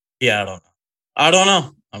 Yeah, I don't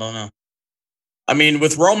know. I mean,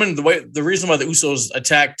 with Roman, the reason why the Usos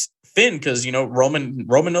attacked Finn, because Roman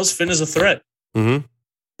knows Finn is a threat. Mm-hmm.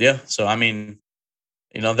 Yeah, so I mean,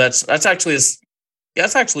 that's actually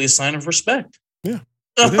a sign of respect. Yeah,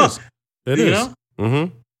 it is. It is.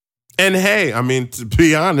 Mm-hmm. And hey, I mean, to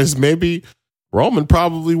be honest, maybe Roman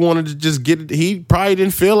probably wanted to just get it. He probably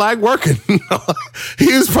didn't feel like working.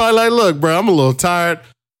 He was probably like, "Look, bro, I'm a little tired,"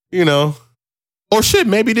 Or shit,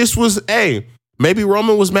 maybe this was maybe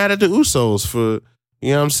Roman was mad at the Usos for,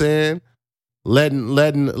 you know what I'm saying, letting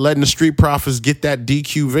the Street Profits get that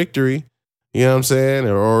DQ victory. You know what I'm saying?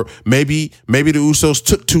 Or maybe the Usos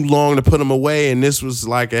took too long to put him away, and this was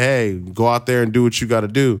like, hey, go out there and do what you got to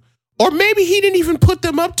do. Or maybe he didn't even put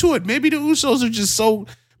them up to it. Maybe the Usos are just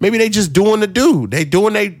maybe they just doing the do. They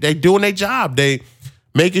doing their job. They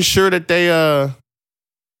making sure that they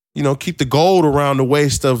keep the gold around the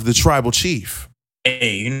waist of the tribal chief.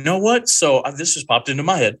 Hey, you know what? So this just popped into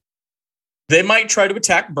my head. They might try to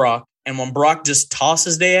attack Brock, and when Brock just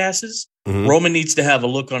tosses their asses, mm-hmm. Roman needs to have a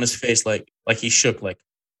look on his face like he shook, like,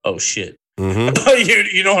 oh shit.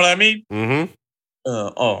 Mm-hmm. you know what I mean? Mm-hmm.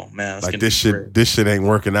 Oh man, like this shit ain't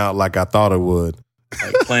working out like I thought it would.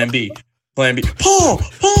 Like Plan B. Plan B. Paul.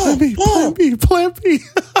 Plan B.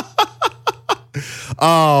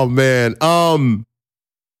 Oh man.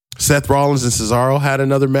 Seth Rollins and Cesaro had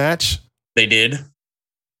another match. They did.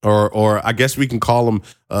 Or I guess we can call him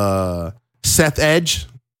Seth Edge.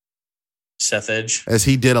 Seth Edge. As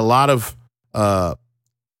he did a lot of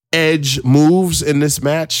Edge moves in this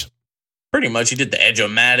match. Pretty much. He did the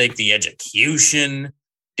Edge-o-matic, the Edgecution.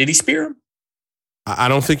 Did he spear him? I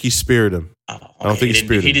don't think he speared him. Oh, okay. I don't think he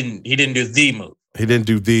speared him. He didn't do the move. He didn't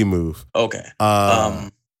do the move. Okay.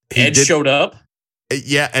 Edge showed up.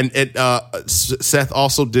 Yeah, and Seth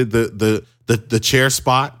also did the chair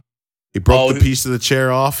spot. He broke the piece of the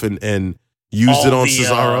chair off and used it on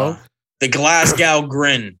Cesaro. The Glasgow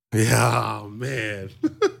grin. Yeah, oh, man.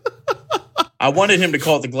 I wanted him to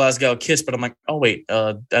call it the Glasgow kiss, but I'm like, oh wait,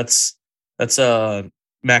 that's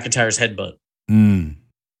McIntyre's headbutt.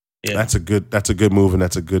 Yeah, that's a good move, and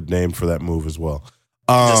that's a good name for that move as well.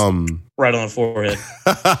 Just right on the forehead.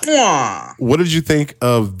 What did you think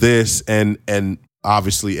of this? And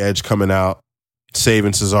obviously Edge coming out,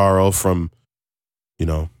 saving Cesaro from,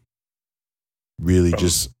 really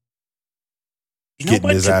just getting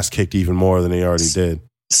his ass kicked even more than he already did.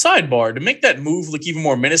 Sidebar, to make that move look even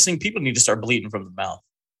more menacing, people need to start bleeding from the mouth.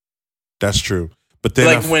 That's true. But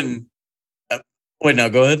then wait, no,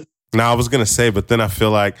 go ahead. No, I was going to say, but then I feel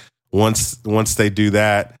like once they do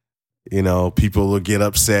that, people will get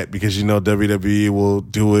upset because, WWE will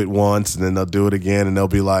do it once and then they'll do it again and they'll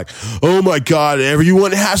be like, oh my God,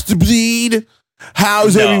 everyone has to bleed.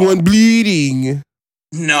 How's everyone bleeding?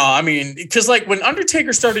 No, I mean, because when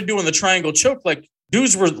Undertaker started doing the triangle choke,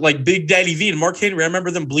 dudes were like Big Daddy V and Mark Henry. I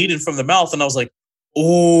remember them bleeding from the mouth and I was like,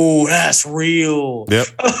 oh, that's real. Yep.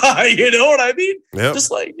 You know what I mean? Yep.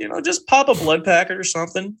 Just just pop a blood packet or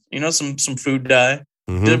something, some food dye.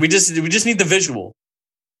 Mm-hmm. We just need the visual.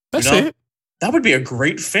 That's it. That would be a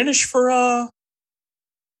great finish for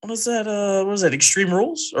what is that? Extreme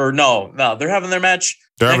Rules? Or no, they're having their match.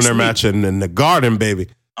 They're having their match in the Garden, baby.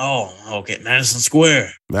 Oh, okay. Madison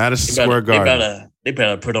Square Garden. They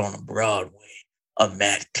better put on a Broadway, a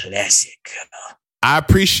Mad Classic. I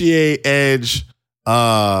appreciate Edge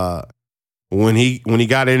when he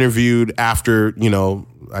got interviewed after,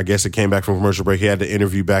 I guess it came back from commercial break. He had to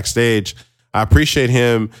interview backstage. I appreciate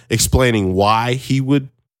him explaining why he would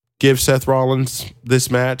give Seth Rollins this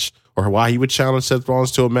match or why he would challenge Seth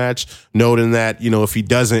Rollins to a match, noting that, if he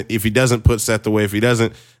doesn't put Seth away,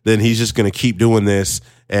 then he's just going to keep doing this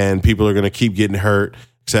and people are going to keep getting hurt,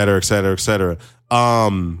 et cetera, et cetera, et cetera.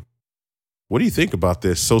 What do you think about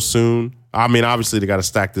this so soon? I mean, obviously they got to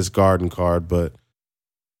stack this Garden card, but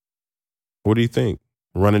what do you think?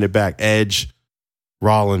 Running it back, Edge,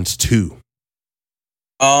 Rollins 2.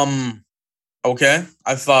 Okay.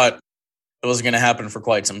 I thought it was going to happen for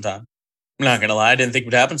quite some time. I'm not going to lie. I didn't think it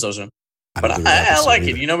would happen so soon. But I like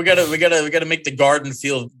it. We gotta make the Garden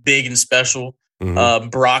feel big and special. Mm-hmm.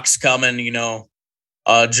 Brock's coming,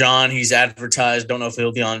 John, he's advertised. Don't know if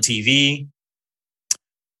he'll be on TV.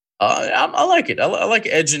 I like it. I like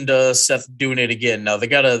Edge and Seth doing it again. Now they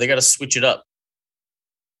gotta switch it up.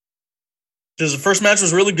 Because the first match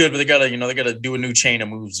was really good, but they gotta do a new chain of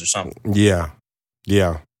moves or something. Yeah.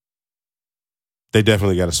 They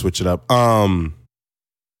definitely gotta switch it up.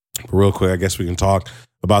 Real quick, I guess we can talk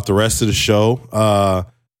about the rest of the show.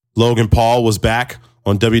 Logan Paul was back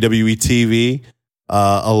on WWE TV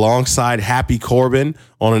alongside Happy Corbin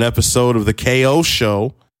on an episode of the KO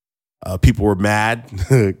show. People were mad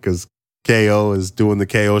because KO is doing the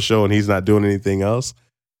KO show and he's not doing anything else.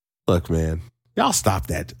 Look, man, y'all stop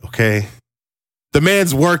that, okay? The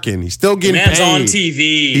man's working. He's still getting paid. The man's on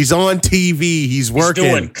TV. He's on TV. He's working.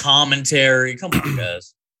 He's doing commentary. Come on,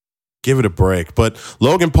 guys. Give it a break. But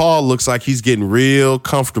Logan Paul looks like he's getting real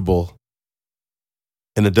comfortable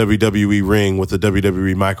in the WWE ring with the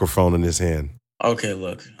WWE microphone in his hand. Okay,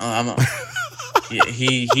 look.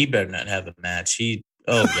 He better not have a match.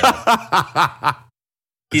 God.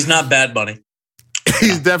 He's not Bad Bunny.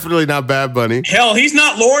 He's definitely not Bad Bunny. Hell, he's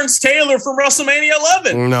not Lawrence Taylor from WrestleMania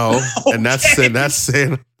 11. No, okay. And that's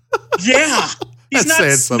saying. Yeah, he's not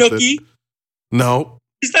Snooki. No,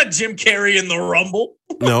 he's not Jim Carrey in the Rumble.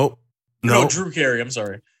 No, Drew Carey. I'm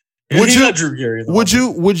sorry. He's not Drew Carey. Would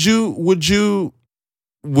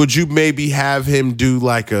you maybe have him do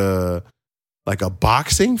like a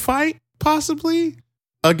boxing fight, possibly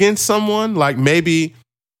against someone? Like maybe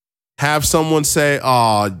have someone say,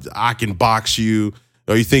 "Oh, I can box you,"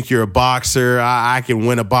 or "You think you're a boxer? I can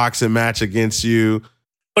win a boxing match against you."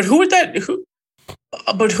 But who would that? Who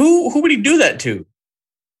would he do that to?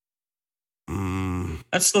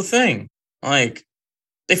 That's the thing. Like,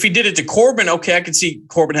 if he did it to Corbin, okay, I could see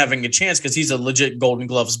Corbin having a chance because he's a legit Golden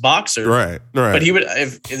Gloves boxer. Right. But he would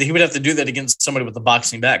have to do that against somebody with a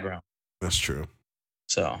boxing background. That's true.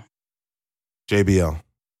 So, JBL.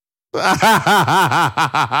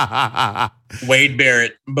 Wade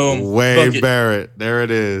Barrett. Boom. Wade Barrett. There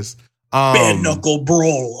it is. Bare knuckle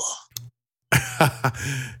brawl.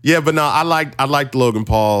 Yeah, but no, I liked Logan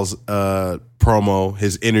Paul's promo,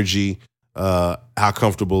 his energy, how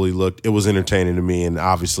comfortable he looked. It was entertaining to me, and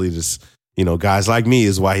obviously this, guys like me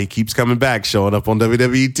is why he keeps coming back, showing up on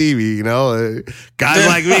WWE TV, guys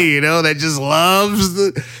like me, that just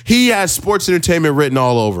loves he has sports entertainment written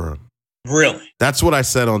all over him. Really? That's what I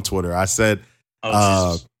said on Twitter. I said,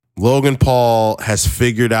 Logan Paul has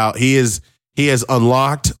figured out, he has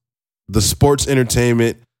unlocked the sports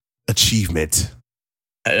entertainment achievement.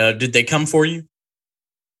 Did they come for you?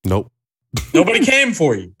 Nope. Nobody came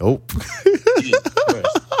for you. Nope. Okay.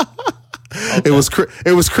 It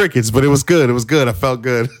was crickets, but it was good. It was good. I felt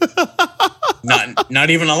good. not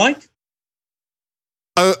even a like?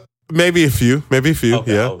 Maybe a few.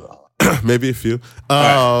 Okay. Yeah. Maybe a few.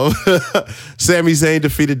 Right. Sami Zayn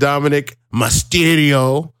defeated Dominic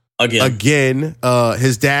Mysterio again.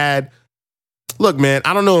 His dad. Look, man,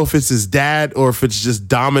 I don't know if it's his dad or if it's just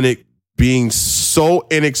Dominic being so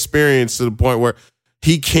inexperienced to the point where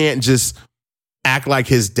he can't just act like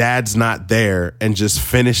his dad's not there and just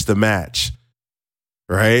finish the match.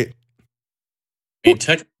 Right?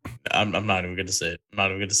 I'm not even going to say it.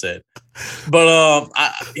 But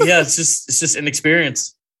it's just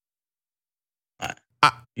inexperience.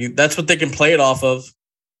 That's what they can play it off of.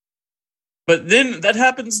 But then that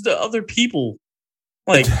happens to other people.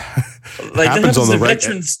 Like that happens to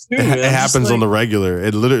veterans too. It happens on the regular.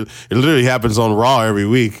 It literally happens on Raw every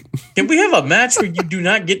week. Can we have a match where you do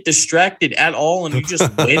not get distracted at all and you just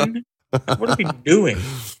win? What are we doing?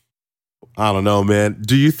 I don't know, man.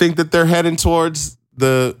 Do you think that they're heading towards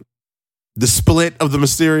the split of the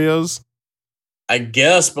Mysterios? I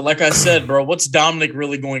guess, but like I said, bro, what's Dominic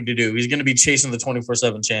really going to do? He's going to be chasing the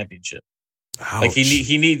 24/7 championship. Ouch. Like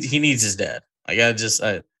he needs his dad. I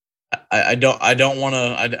don't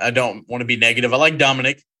want to be negative. I like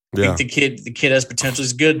Dominic. I think the kid has potential.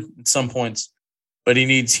 He's good at some points, but he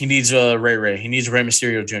needs Ray. He needs Rey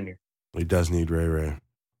Mysterio Jr. He does need Ray.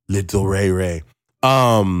 Little Ray.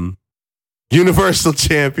 Universal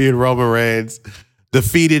Champion Roman Reigns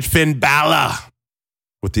defeated Finn Balor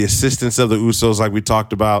with the assistance of the Usos, like we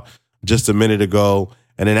talked about just a minute ago.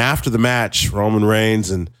 And then after the match, Roman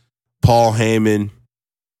Reigns and Paul Heyman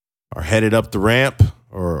are headed up the ramp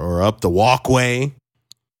or up the walkway.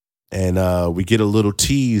 And we get a little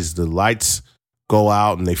tease. The lights go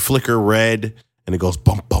out and they flicker red and it goes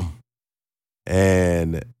bum, bum.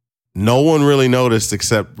 And no one really noticed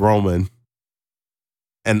except Roman.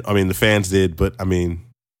 And I mean, the fans did, but I mean,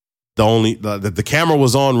 the camera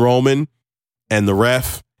was on Roman and the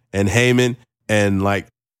ref and Heyman, and like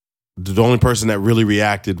the only person that really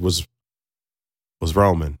reacted was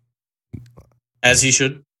Roman. As he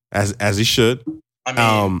should. As he should.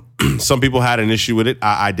 I mean, some people had an issue with it.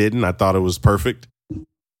 I didn't. I thought it was perfect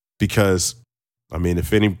because, I mean,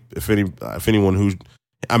 if anyone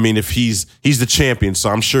if he's the champion, so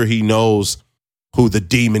I'm sure he knows who the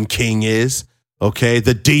Demon King is. Okay,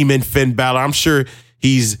 the Demon Finn Balor. I'm sure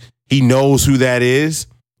he knows who that is,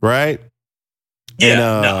 right?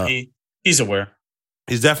 Yeah, he's aware.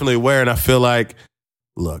 He's definitely aware, and I feel like,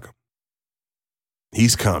 look,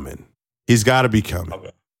 he's coming. He's got to be coming.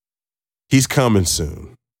 Okay. He's coming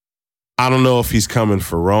soon. I don't know if he's coming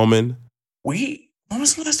for Roman. When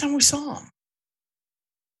was the last time we saw him?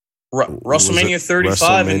 WrestleMania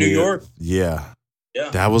 35 in New York. Yeah. Yeah.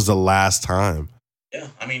 That was the last time. Yeah.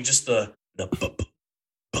 I mean, just the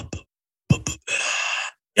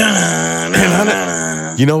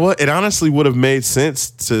you know what? It honestly would have made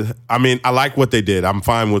sense to, I mean, I like what they did. I'm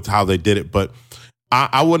fine with how they did it, but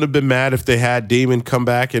I wouldn't have been mad if they had Demon come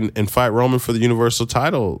back and fight Roman for the Universal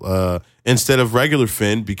title instead of regular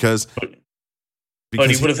Finn because But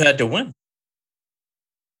he would have had to win.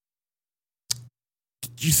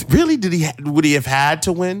 Really? Would he have had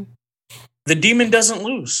to win? The Demon doesn't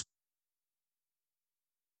lose.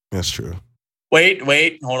 That's true. Wait,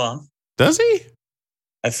 hold on. Does he?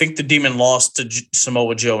 I think the Demon lost to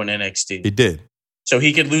Samoa Joe in NXT. He did. So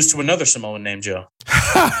he could lose to another Samoan named Joe.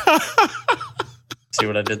 See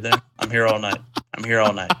what I did there? I'm here all night.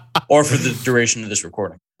 Or for the duration of this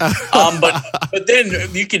recording. But then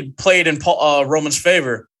you could play it in Roman's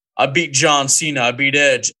favor. I beat John Cena. I beat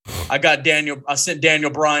Edge. I sent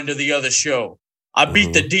Daniel Bryan to the other show. I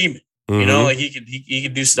beat the Demon. You know, like he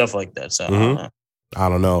could do stuff like that. So I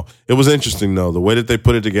don't know. It was interesting though, the way that they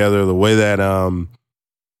put it together, the way that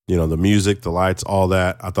you know, the music, the lights, all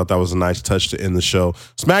that. I thought that was a nice touch to end the show.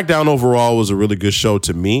 SmackDown overall was a really good show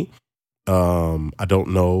to me. I don't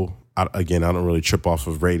know. I don't really trip off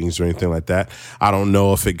of ratings or anything like that. I don't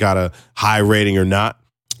know if it got a high rating or not,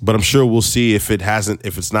 but I'm sure we'll see if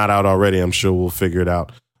it's not out already. I'm sure we'll figure it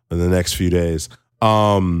out in the next few days.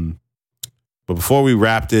 But before we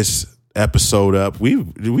wrap this episode up, we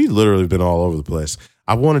literally been all over the place.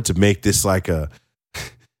 I wanted to make this like a,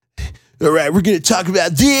 all right, we're going to talk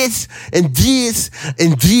about this and this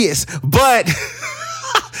and this, but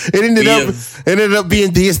it ended up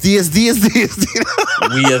being this.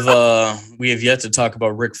 We have yet to talk about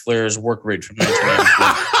Ric Flair's work rate from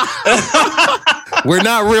 1994. We're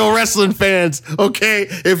not real wrestling fans, okay?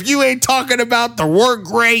 If you ain't talking about the work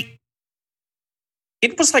rate.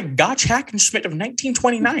 It was like Gotch Hackenschmidt of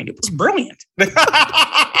 1929. It was brilliant.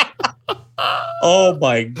 Oh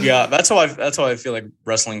my God. That's how I feel like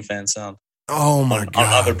wrestling fans sound. Oh my God.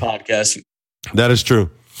 On other podcasts. That is true.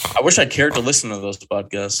 I wish I cared to listen to those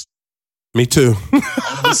podcasts. Me too.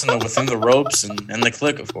 I listen to Within the Ropes and The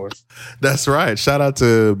Click, of course. That's right. Shout out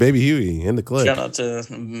to Baby Huey and The Click. Shout out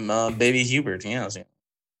to Baby Hubert. Yeah.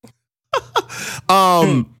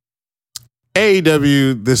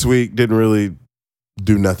 AEW this week didn't really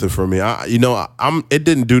do nothing for me. It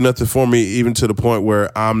didn't do nothing for me even to the point where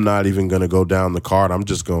I'm not even going to go down the card. I'm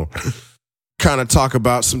just going to kind of talk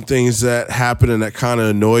about some things that happened and that kind of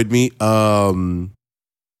annoyed me.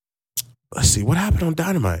 Let's see, what happened on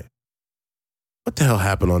Dynamite? What the hell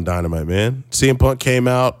happened on Dynamite, man? CM Punk came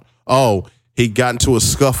out. Oh, he got into a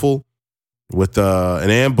scuffle with an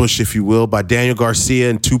ambush, if you will, by Daniel Garcia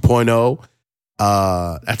in 2.0.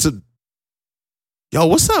 Yo,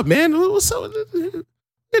 what's up, man? What's up?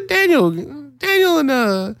 Daniel and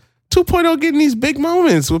 2.0 getting these big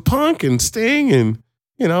moments with Punk and Sting and,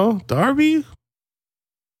 Darby.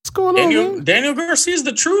 What's going on, man? Daniel Garcia's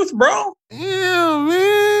the truth, bro. Yeah,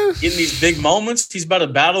 man. Getting these big moments. He's about to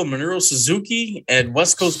battle Minoru Suzuki at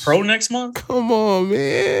West Coast Pro next month. Come on,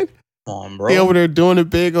 man. Come on, bro. He over there doing it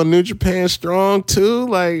big on New Japan Strong, too.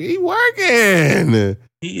 Like, he working.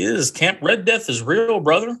 He is. Camp Red Death is real,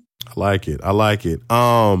 brother. I like it.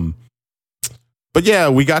 But yeah,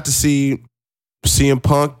 we got to see CM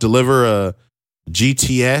Punk deliver a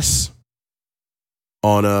GTS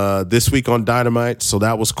on this week on Dynamite, so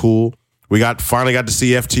that was cool. We finally got to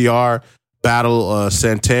see FTR battle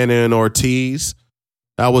Santana and Ortiz.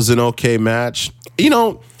 That was an okay match.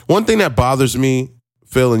 One thing that bothers me,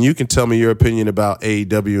 Phil, and you can tell me your opinion about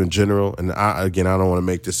AEW in general, and I don't want to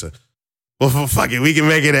make this well, fuck it, we can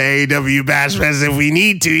make it an AEW Bash Fest if we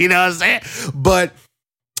need to, you know what I'm saying? But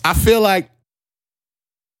I feel like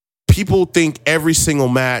people think every single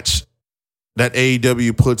match that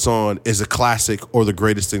AEW puts on is a classic or the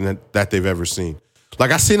greatest thing that they've ever seen. Like,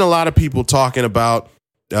 I've seen a lot of people talking about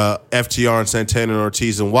FTR and Santana and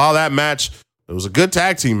Ortiz, and while that match, it was a good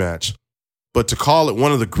tag team match, but to call it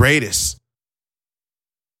one of the greatest,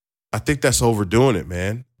 I think that's overdoing it,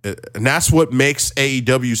 man. And that's what makes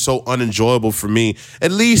AEW so unenjoyable for me,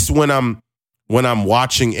 at least when I'm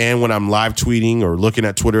watching and when I'm live tweeting or looking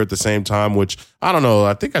at Twitter at the same time, which I don't know.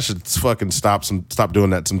 I think I should fucking stop doing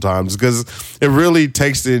that sometimes because it really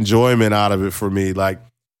takes the enjoyment out of it for me. Like,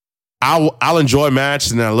 I'll enjoy a match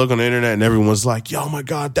and then I look on the internet and everyone's like, yo, my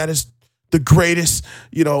God, that is the greatest,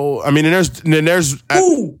 I mean, and there's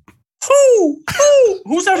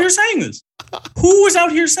who's out here saying this? Who is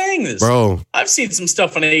out here saying this? Bro, I've seen some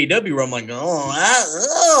stuff on AEW where I'm like,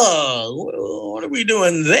 what are we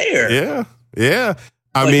doing there? Yeah.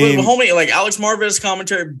 I like, mean, homie, like Alex Marvez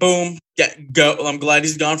commentary, boom, go. I'm glad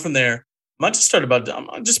he's gone from there. I might just start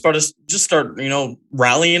start,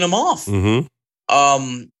 rallying him off. mm-hmm.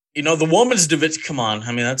 The women's division. Come on,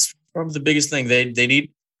 I mean that's probably the biggest thing. They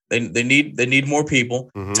need more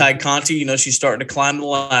people. Mm-hmm. Ty Conti, she's starting to climb the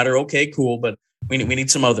ladder. Okay, cool, but we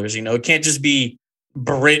need some others. It can't just be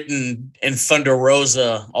Britt and Thunder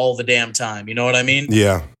Rosa all the damn time. You know what I mean?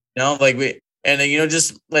 Yeah.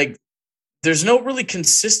 Just like there's no really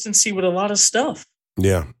consistency with a lot of stuff.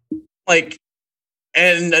 Yeah. Like,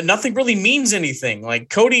 and nothing really means anything. Like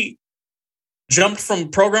Cody jumped from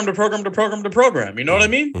program to program to program to program. You know what I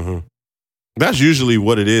mean? Mm-hmm. That's usually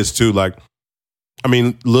what it is too. Like, I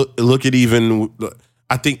mean, look at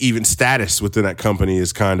I think even status within that company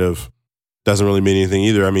is kind of doesn't really mean anything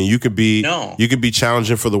either. I mean, you could be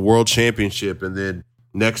challenging for the world championship, and then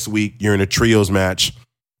next week you're in a trios match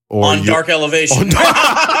on Dark Elevation.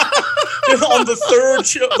 On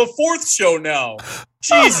the fourth show now.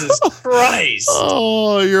 Jesus Christ.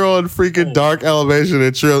 Oh, you're on freaking Dark Elevation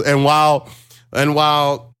and trios. And while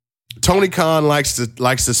Tony Khan likes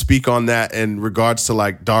to speak on that in regards to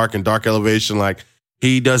like Dark and Dark Elevation, like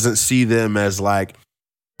he doesn't see them as like,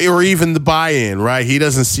 or even the buy-in, right? He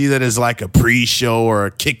doesn't see that as like a pre-show or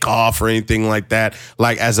a kickoff or anything like that,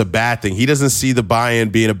 like as a bad thing. He doesn't see the buy-in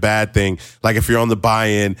being a bad thing. Like if you're on the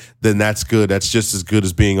buy-in, then that's good. That's just as good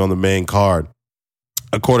as being on the main card.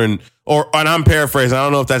 And I'm paraphrasing. I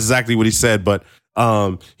don't know if that's exactly what he said, but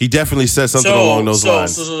he definitely said something along those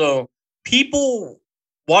lines. So people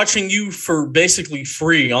watching you for basically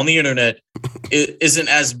free on the internet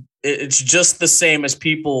it's just the same as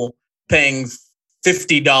people paying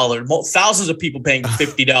 $50. Thousands of people paying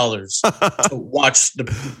 $50 to watch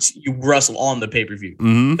you wrestle on the pay-per-view.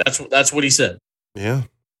 Mm-hmm. That's what he said. Yeah.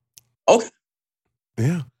 Okay.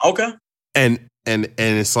 Yeah. Okay. And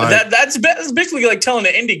it's like that's basically like telling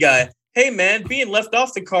an indie guy, "Hey man, being left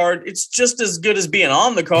off the card, it's just as good as being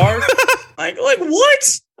on the card." like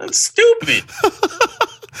what? That's stupid.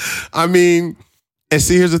 I mean, and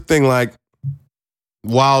see, here's the thing: like,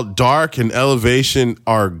 while Dark and Elevation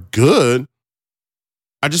are good,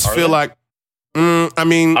 I just feel like, I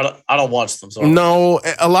mean, I don't watch them. So no,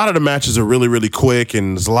 a lot of the matches are really, really quick,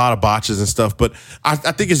 and there's a lot of botches and stuff. But I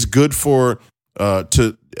think it's good for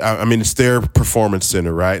it's their performance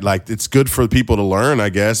center, right? Like it's good for people to learn, I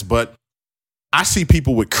guess. But I see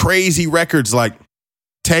people with crazy records like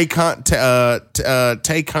Tay Conti.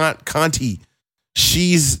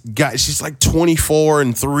 She's like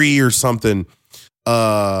 24-3 or something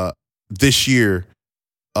this year.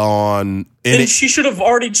 And she should have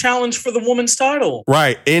already challenged for the women's title.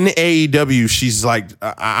 Right. In AEW, she's like,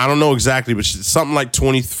 I don't know exactly, but she's something like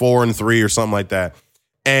 24-3 or something like that.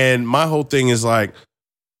 And my whole thing is like,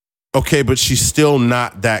 okay, but she's still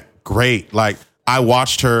not that great. Like, I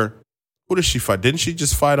watched her. Who did she fight? Didn't she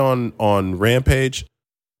just fight on Rampage?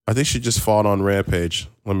 I think she just fought on Rampage.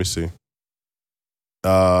 Let me see.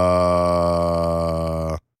 Hold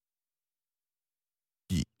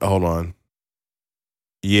on.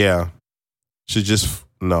 Yeah.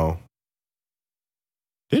 No.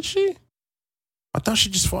 Did she? I thought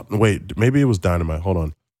she just fought. Wait, maybe it was Dynamite. Hold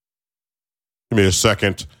on. Give me a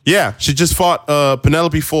second. Yeah, she just fought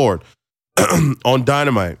Penelope Ford on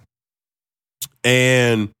Dynamite.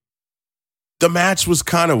 And the match was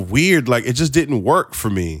kind of weird. Like, it just didn't work for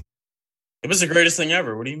me. It was the greatest thing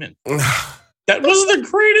ever. What do you mean? That was the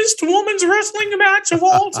greatest women's wrestling match of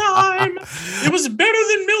all time. It was better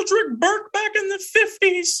than Mildred Burke back in the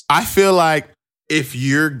 50s. I feel like if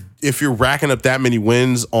you're racking up that many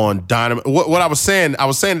wins on Dynamite, what I was saying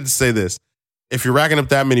to say this. If you're racking up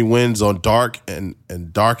that many wins on Dark and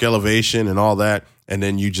Dark Elevation and all that, and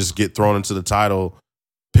then you just get thrown into the title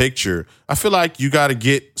picture, I feel like you got to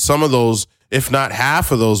get some of those, if not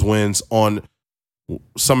half of those wins on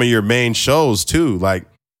some of your main shows too. Like,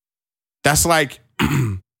 that's like,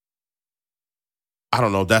 I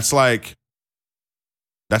don't know. That's like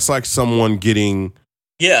someone getting.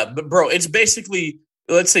 Yeah, but bro, it's basically,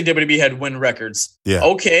 let's say WWE had win records. Yeah.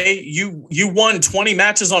 Okay, you won 20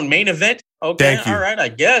 matches on main event. Okay, all right, I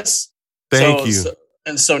guess. Thank you.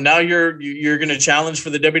 So now you're going to challenge for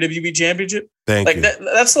the WWE Championship. Thank you.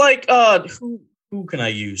 That's like who can I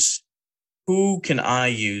use? Who can I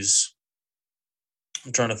use?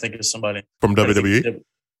 I'm trying to think of somebody from WWE.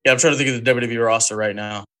 Yeah, I'm trying to think of the WWE roster right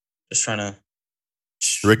now. Just trying to.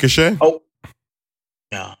 Ricochet? Oh,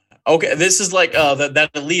 yeah. Okay, this is like that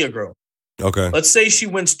Aaliyah girl. Okay. Let's say she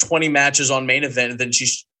wins 20 matches on main event, and then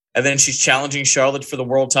she's challenging Charlotte for the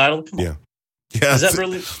world title. Come on. Yeah. Is that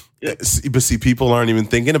really? Yeah. But see, people aren't even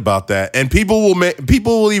thinking about that, and people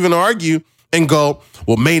will even argue and go,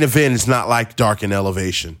 well, main event is not like Dark and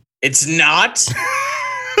Elevation. It's not.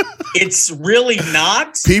 It's really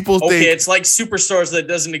not. People think it's like Superstars that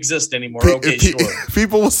doesn't exist anymore. Okay, sure.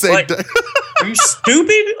 People will say, like, are you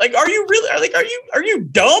stupid? Like, are you really? Like, are you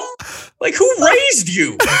dumb? Like, who raised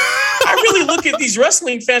you? I really look at these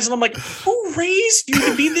wrestling fans and I'm like, who raised you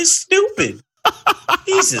to be this stupid?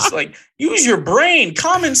 Jesus, like, use your brain,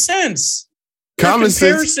 common sense. Common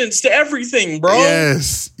comparisons to everything, bro.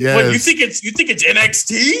 Yes. What, you think it's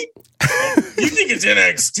NXT? You think it's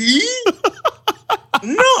NXT?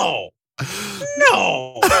 No.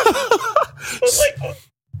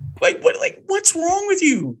 What's wrong with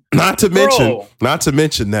you? Not to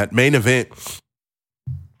mention that main event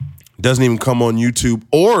doesn't even come on YouTube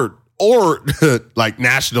or like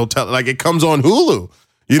national like it comes on Hulu.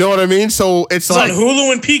 You know what I mean? So it's like on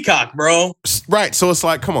Hulu and Peacock, bro. Right. So it's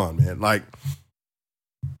like, come on, man. Like,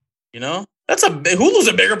 you know, Hulu's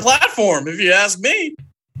a bigger platform, if you ask me.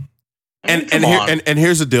 And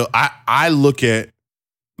here's the deal. I look at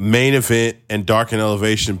main event and Dark and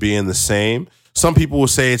Elevation being the same. Some people will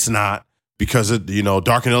say it's not because of,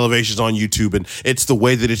 Dark and Elevation is on YouTube and it's the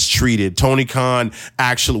way that it's treated. Tony Khan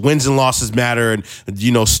actually wins and losses matter, and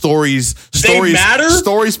stories matter.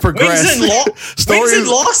 Stories progress. Wins and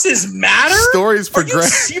losses matter. Stories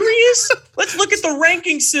progress. Are you serious? Let's look at the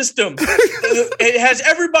ranking system. It has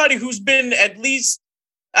everybody who's been at least.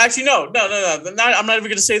 Actually, no. I'm not even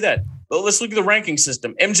going to say that. But let's look at the ranking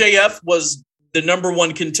system. MJF was the number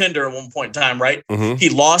one contender at one point in time, right? Mm-hmm. He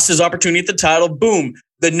lost his opportunity at the title. Boom.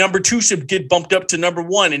 The number 2 should get bumped up to number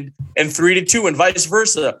 1 and 3-2 and vice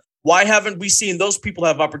versa. Why haven't we seen those people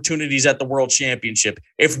have opportunities at the World Championship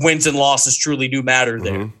if wins and losses truly do matter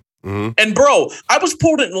there? Mm-hmm. Mm-hmm. And bro, I was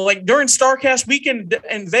pulled in like during StarCast weekend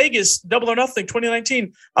in Vegas, Double or Nothing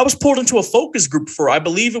 2019. I was pulled into a focus group for, I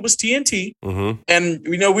believe it was TNT. Mm-hmm. And,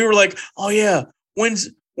 we were like, oh yeah,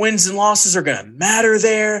 wins and losses are going to matter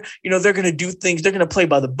there. They're going to do things. They're going to play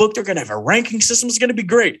by the book. They're going to have a ranking system. It's going to be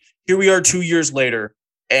great. Here we are 2 years later,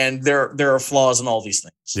 and there are flaws in all these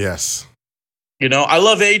things. Yes. I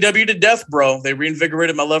love AEW to death, bro. They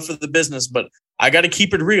reinvigorated my love for the business, but I got to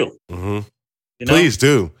keep it real. Mm-hmm. Please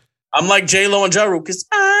do. I'm like J-Lo and Ja Rule because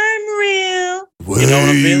I'm real. Way you know what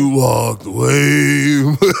I mean? You walked way.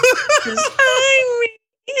 Because I'm real.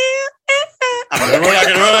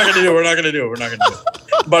 We're not gonna do it.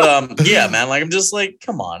 But yeah, man. Like I'm just like,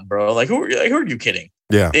 come on, bro. Like who are you kidding?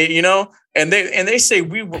 Yeah. And they say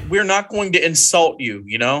we're not going to insult you.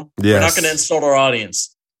 Yes. We're not going to insult our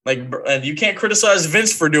audience. Like, and you can't criticize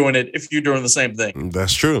Vince for doing it if you're doing the same thing.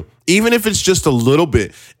 That's true. Even if it's just a little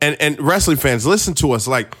bit. And wrestling fans, listen to us.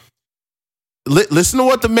 Like, listen to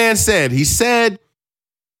what the man said. He said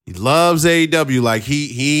he loves AEW. Like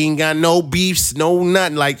he ain't got no beefs, no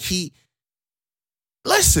nothing. Like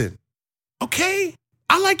listen, okay,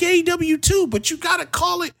 I like AEW too, but you gotta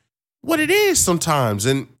call it what it is sometimes,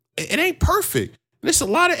 and it ain't perfect. And there's a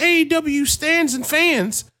lot of AEW stands and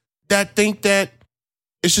fans that think that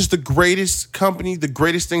it's just the greatest company, the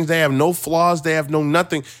greatest things. They have no flaws, they have no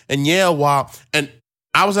nothing. And and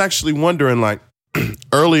I was actually wondering, like,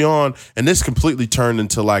 early on, and this completely turned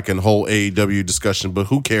into like a whole AEW discussion, but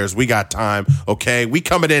who cares? We got time, okay? We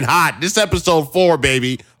coming in hot. This episode 4,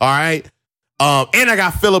 baby, all right? And I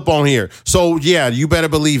got Philip on here. So yeah, you better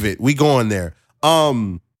believe it. We going there.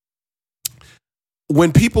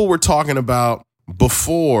 When people were talking about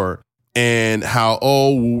before and how,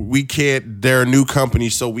 we can't, they're a new company,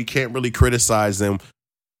 so we can't really criticize them.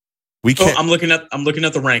 We can't. I'm looking at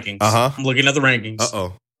the rankings. Uh-huh. I'm looking at the rankings.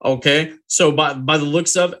 Uh-oh. Okay. So by the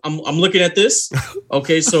looks of I'm looking at this.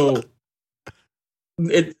 Okay, so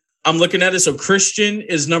I'm looking at it. So Christian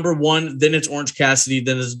is number 1, then it's Orange Cassidy,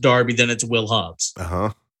 then it's Darby, then it's Will Hobbs.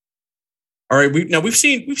 Uh-huh. All right. We've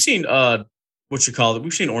seen We've seen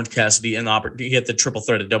Orange Cassidy and he hit the triple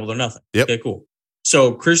threat at Double or Nothing. Yep. Okay, cool.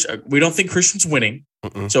 So we don't think Christian's winning.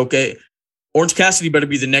 Mm-mm. So okay, Orange Cassidy better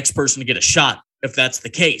be the next person to get a shot if that's the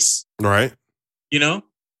case. Right. Like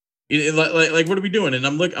what are we doing? And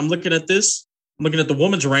I'm looking at this. I'm looking at the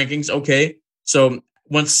women's rankings. Okay, so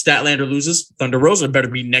once Statlander loses, Thunder Rosa better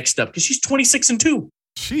be next up because she's 26-2.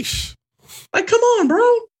 Sheesh. Like, come on, bro.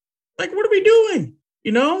 Like, what are we doing?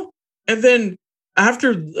 And then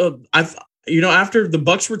after after the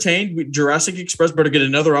Bucks retained, Jurassic Express better get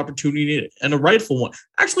another opportunity and a rightful one.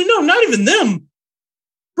 Actually, no, not even them,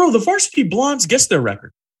 bro. The Varsity Blondes, guess their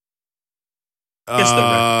record.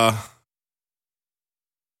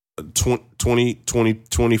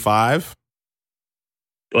 25.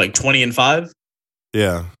 Like 20-5.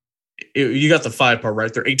 Yeah. You got the 5 part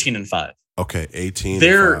right. They're 18-5. Okay, 18.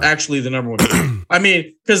 They're actually the number one. I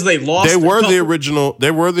mean, because they lost. They were the original.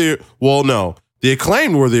 They were no. The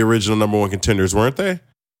Acclaimed were the original number one contenders, weren't they?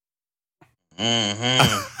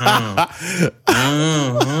 Mm-hmm.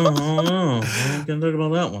 I can talk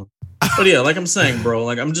about that one. But yeah, like I'm saying, bro,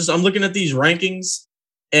 like I'm looking at these rankings,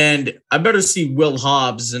 and I better see Will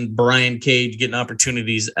Hobbs and Brian Cage getting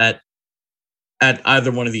opportunities at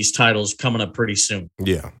either one of these titles coming up pretty soon.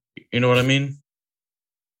 Yeah. You know what I mean?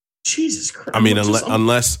 Jesus Christ. I mean,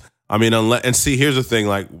 unless, and see, here's the thing.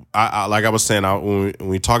 Like I was saying, when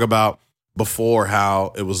we talk about before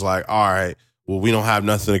how it was like, all right, well, we don't have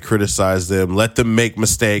nothing to criticize them. Let them make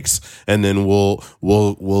mistakes, and then we'll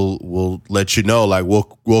let you know. Like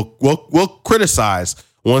we'll criticize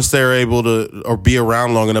once they're able to or be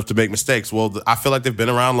around long enough to make mistakes. Well, I feel like they've been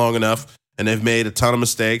around long enough and they've made a ton of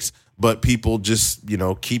mistakes, but people just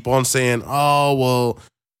keep on saying, oh well,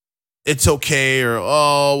 it's okay, or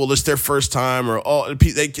oh well, it's their first time, or oh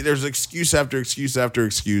there's excuse after excuse after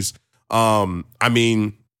excuse. I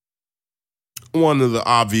mean, one of the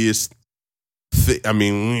obvious. I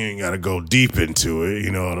mean, we ain't got to go deep into it,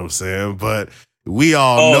 you know what I'm saying? But we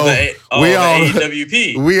all know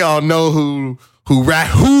AWP. We all know who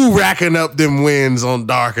racking up them wins on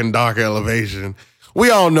Dark and Dark Elevation.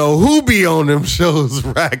 We all know who be on them shows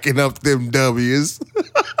racking up them W's.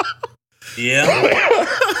 Yeah.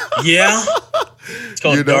 Yeah. It's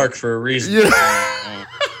called Dark for a reason. Yeah.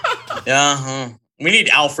 Yeah. We need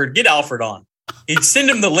Alfred. Get Alfred on. Send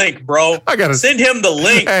him the link, bro. I gotta send him the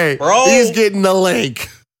link, hey, bro. He's getting the link.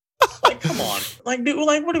 Like, come on, like, dude,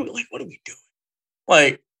 like, what are we doing?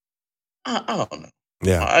 Like, I don't know.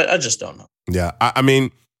 Yeah, I just don't know. Yeah, I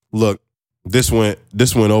mean, look, this went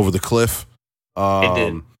over the cliff. It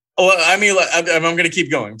did. Oh, I mean, like, I'm going to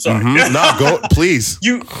keep going. Sorry. Mm-hmm. No, go, please.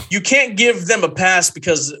 You can't give them a pass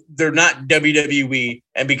because they're not WWE,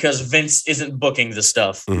 and because Vince isn't booking the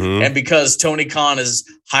stuff, and because Tony Khan has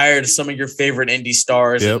hired some of your favorite indie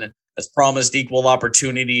stars and has promised equal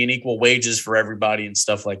opportunity and equal wages for everybody and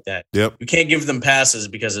stuff like that. Yep. You can't give them passes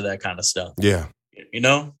because of that kind of stuff. Yeah. You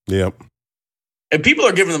know? Yep. And people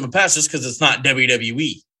are giving them a pass just because it's not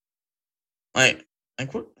WWE. Like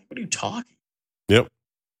what are you talking? Yep.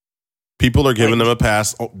 People are giving them a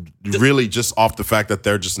pass really just off the fact that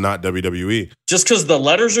they're just not WWE. Just because the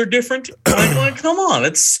letters are different? like, come on.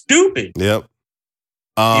 It's stupid. Yep.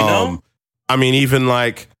 You know? I mean, even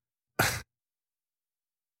like,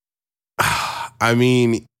 I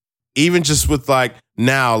mean, even just with like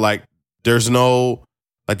now, like there's no,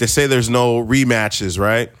 like they say there's no rematches,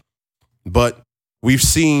 right? But we've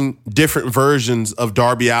seen different versions of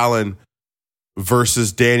Darby Allin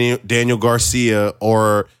versus Daniel Garcia,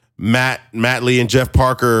 or Matt Lee and Jeff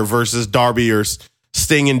Parker versus Darby, or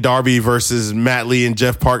Sting and Darby versus Matt Lee and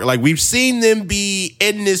Jeff Parker. Like, we've seen them be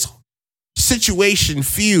in this situation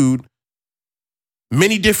feud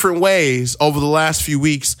many different ways over the last few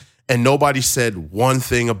weeks, and nobody said one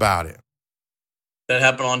thing about it. That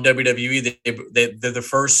happened on WWE. They're the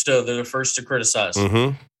first. They're the first to criticize.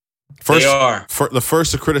 Mm-hmm. They are the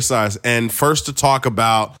first to criticize and first to talk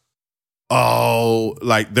about. Oh,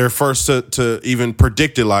 like they're first to even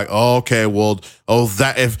predict it. Like, oh, okay, well,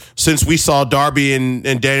 since we saw Darby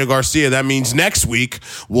and Daniel Garcia, that means next week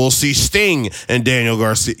we'll see Sting and Daniel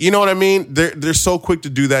Garcia. You know what I mean? They're so quick to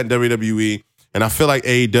do that in WWE, and I feel like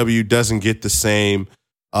AEW doesn't get the same.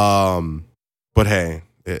 But hey,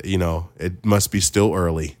 it must be still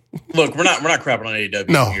early. Look, we're not crapping on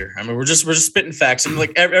AEW here. I mean, we're just spitting facts. And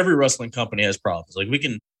like every wrestling company has problems. Like we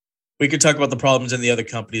can talk about the problems in the other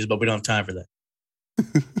companies, but we don't have time for that.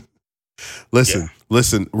 Listen.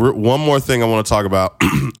 One more thing I want to talk about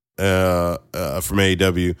from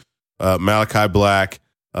AEW: Malachi Black,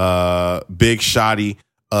 Big Shotty,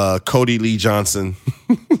 Cody Lee Johnson.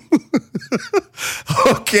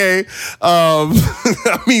 Okay.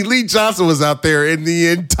 I mean, Lee Johnson was out there in the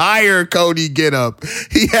entire Cody getup.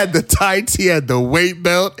 He had the tights, he had the weight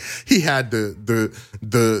belt, he had the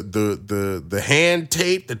hand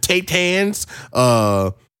tape, the taped hands.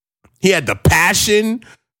 He had the passion.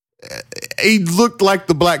 He looked like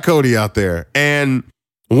the Black Cody out there. And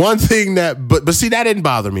one thing but see, that didn't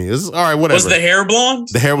bother me. It's all right, whatever. Was the hair blonde?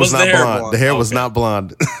 The hair was not blonde. The hair was not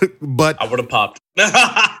blonde. But I would have popped.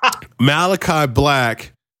 Malachi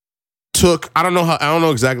Black took, I don't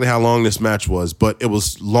know exactly how long this match was, but it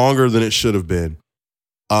was longer than it should have been.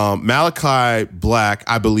 Malachi Black,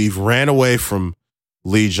 I believe, ran away from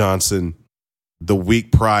Lee Johnson the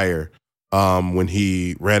week prior, when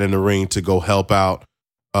he ran in the ring to go help out.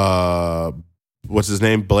 What's his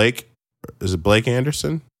name? Blake? Is it Blake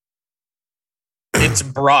Anderson? It's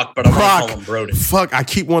Brock, but I'm going to call him Brody. Fuck, I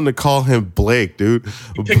keep wanting to call him Blake, dude.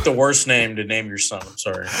 You picked the worst name to name your son. I'm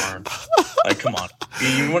sorry, Aaron. Like, come on.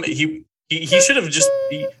 He should have just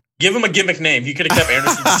give him a gimmick name. He could have kept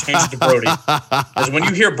Anderson, just changed it to Brody. Because when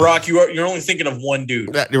you hear Brock, you're only thinking of one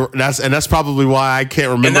dude. That's probably why I can't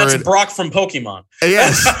remember. And that's Brock from Pokemon.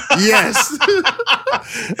 Yes, yes.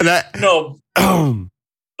 No.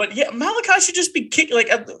 But yeah, Malachi should just be kicked. Like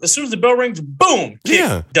as soon as the bell rings, boom,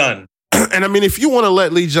 kick, done. And I mean, if you want to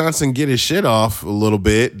let Lee Johnson get his shit off a little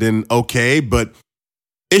bit, then okay. But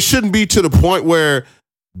it shouldn't be to the point where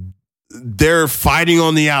they're fighting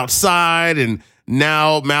on the outside, and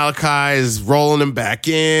now Malachi is rolling him back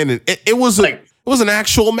in. And it was an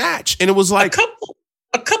actual match, and it was like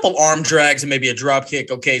a couple arm drags and maybe a drop kick.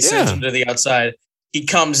 Okay, sends him to the outside. He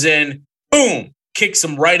comes in, boom. Kicks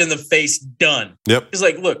him right in the face, done. Yep. He's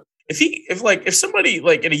like, look, if somebody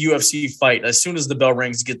like in a UFC fight, as soon as the bell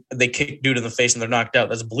rings, they kick dude in the face and they're knocked out,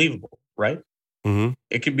 that's believable, right? Mm-hmm.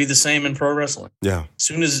 It could be the same in pro wrestling. Yeah. As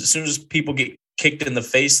soon as people get kicked in the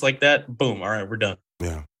face like that, boom, all right, we're done.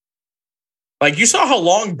 Yeah. Like you saw how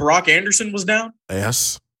long Brock Anderson was down?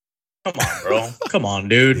 Yes. Come on, bro. Come on,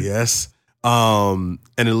 dude. Yes. And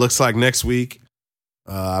it looks like next week,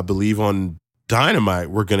 I believe on Dynamite,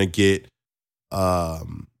 we're gonna get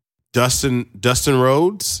Dustin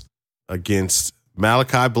Rhodes against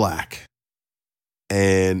Malachi Black.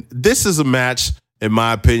 And this is a match, in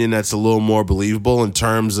my opinion, that's a little more believable in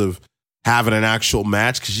terms of having an actual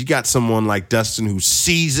match, because you got someone like Dustin who's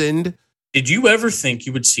seasoned. Did you ever think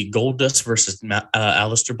you would see Goldust versus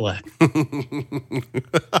Aleister Black?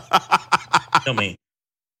 Tell me.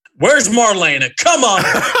 Where's Marlena? Come on.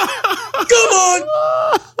 Come on.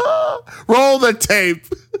 Roll the tape.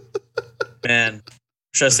 Man,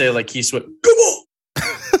 should I say it like Keith Sweat? Come on!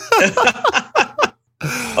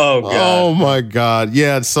 Oh god! Oh my god!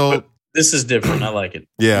 Yeah. So but this is different. I like it.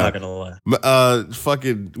 Yeah. I'm not gonna lie.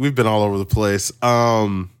 We've been all over the place.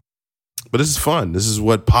 But this is fun. This is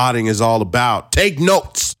what potting is all about. Take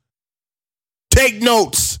notes. Take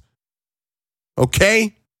notes.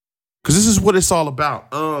 Okay? Because this is what it's all about.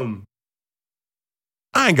 I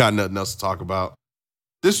ain't got nothing else to talk about.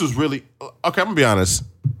 This was really okay. I'm gonna be honest.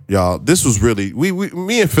 Y'all, this was really,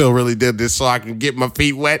 me and Phil really did this so I can get my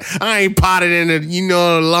feet wet. I ain't potted in a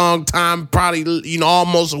long time, probably,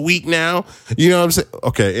 almost a week now. You know what I'm saying?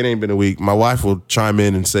 Okay, it ain't been a week. My wife will chime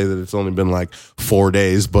in and say that it's only been like 4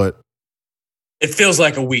 days, but it feels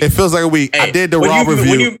like a week. It feels like a week. Hey, I did the Raw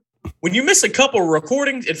review. When you miss a couple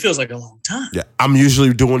recordings, it feels like a long time. Yeah, I'm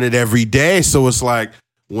usually doing it every day, so it's like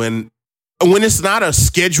when it's not a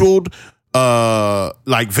scheduled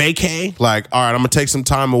like vacay, like, all right, I'm gonna take some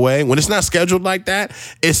time away. When it's not scheduled like that,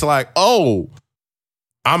 it's like, oh,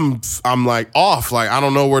 I'm like off. Like, I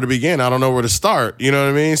don't know where to begin. I don't know where to start. You know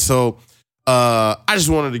what I mean? So I just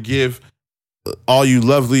wanted to give all you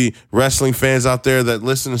lovely wrestling fans out there that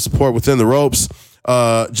listen and support Within the Ropes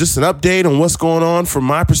just an update on what's going on from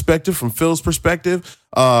my perspective, from Phil's perspective.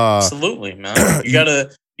 Absolutely, man.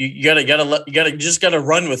 You just gotta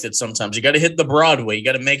run with it sometimes. You gotta hit the Broadway. You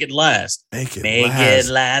gotta make it last. Make it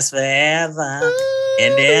last forever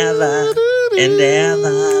and ever and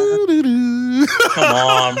ever. Come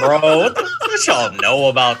on, bro. What y'all know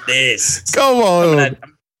about this? Come on. I'm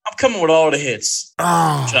coming with all the hits.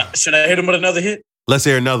 Oh. Should I hit him with another hit? Let's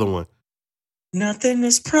hear another one. Nothing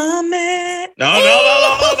is promised. No.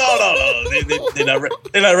 They're not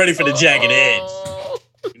ready for the jagged edge.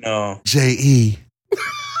 No. J.E.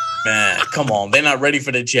 Man, come on. They're not ready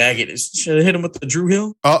for the jagged. Should I hit him with the Drew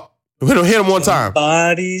Hill? Oh, hit him one time.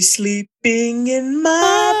 Body sleeping in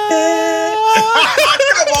my bed.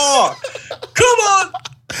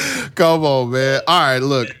 Come on, man. All right,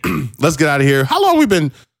 look. Let's get out of here. How long we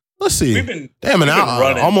been? Let's see. An hour.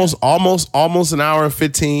 Running. Almost an hour and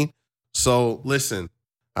 15. So listen,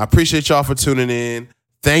 I appreciate y'all for tuning in.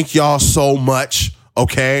 Thank y'all so much.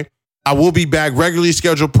 Okay. I will be back, regularly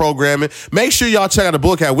scheduled programming. Make sure y'all check out the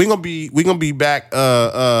Bulletcat. We're gonna be back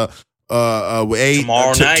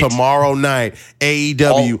tomorrow night.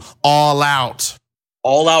 AEW All Out.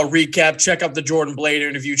 All Out recap. Check out the Jordan Blade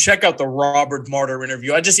interview. Check out the Robert Martyr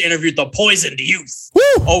interview. I just interviewed the Poisoned Youth. Woo!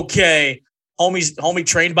 Okay. Homie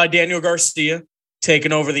trained by Daniel Garcia,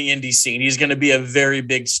 taking over the indie scene. He's gonna be a very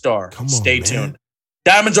big star. Stay tuned.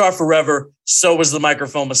 Diamonds are forever. So is the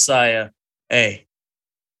Microphone Messiah. Hey.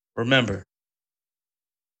 Remember,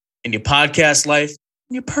 in your podcast life,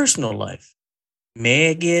 in your personal life,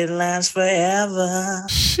 may it last forever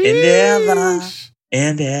and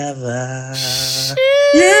ever.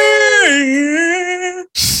 Yeah.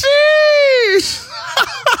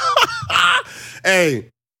 Hey,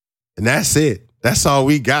 and that's it. That's all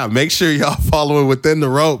we got. Make sure y'all following Within the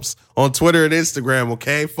Ropes on Twitter and Instagram,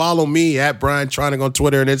 okay? Follow me at Brian Tronic on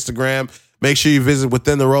Twitter and Instagram. Make sure you visit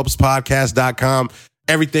withintheropespodcast.com.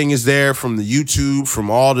 Everything is there, from the YouTube, from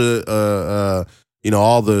all the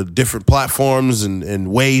all the different platforms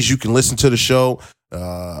and ways you can listen to the show,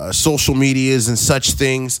 social medias and such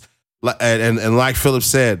things. And like Philip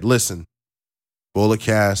said, listen,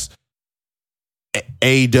 Bulletcast,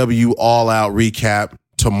 AEW All Out recap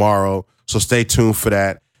tomorrow. So stay tuned for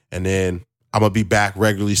that. And then I'm going to be back,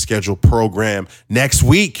 regularly scheduled program next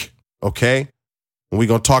week, okay? And we're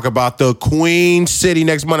going to talk about the Queen City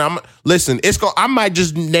next month. I might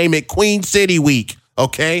just name it Queen City Week,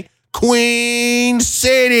 okay? Queen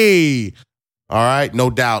City. All right, no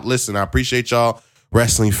doubt. Listen, I appreciate y'all,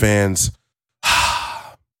 wrestling fans.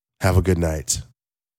 Have a good night.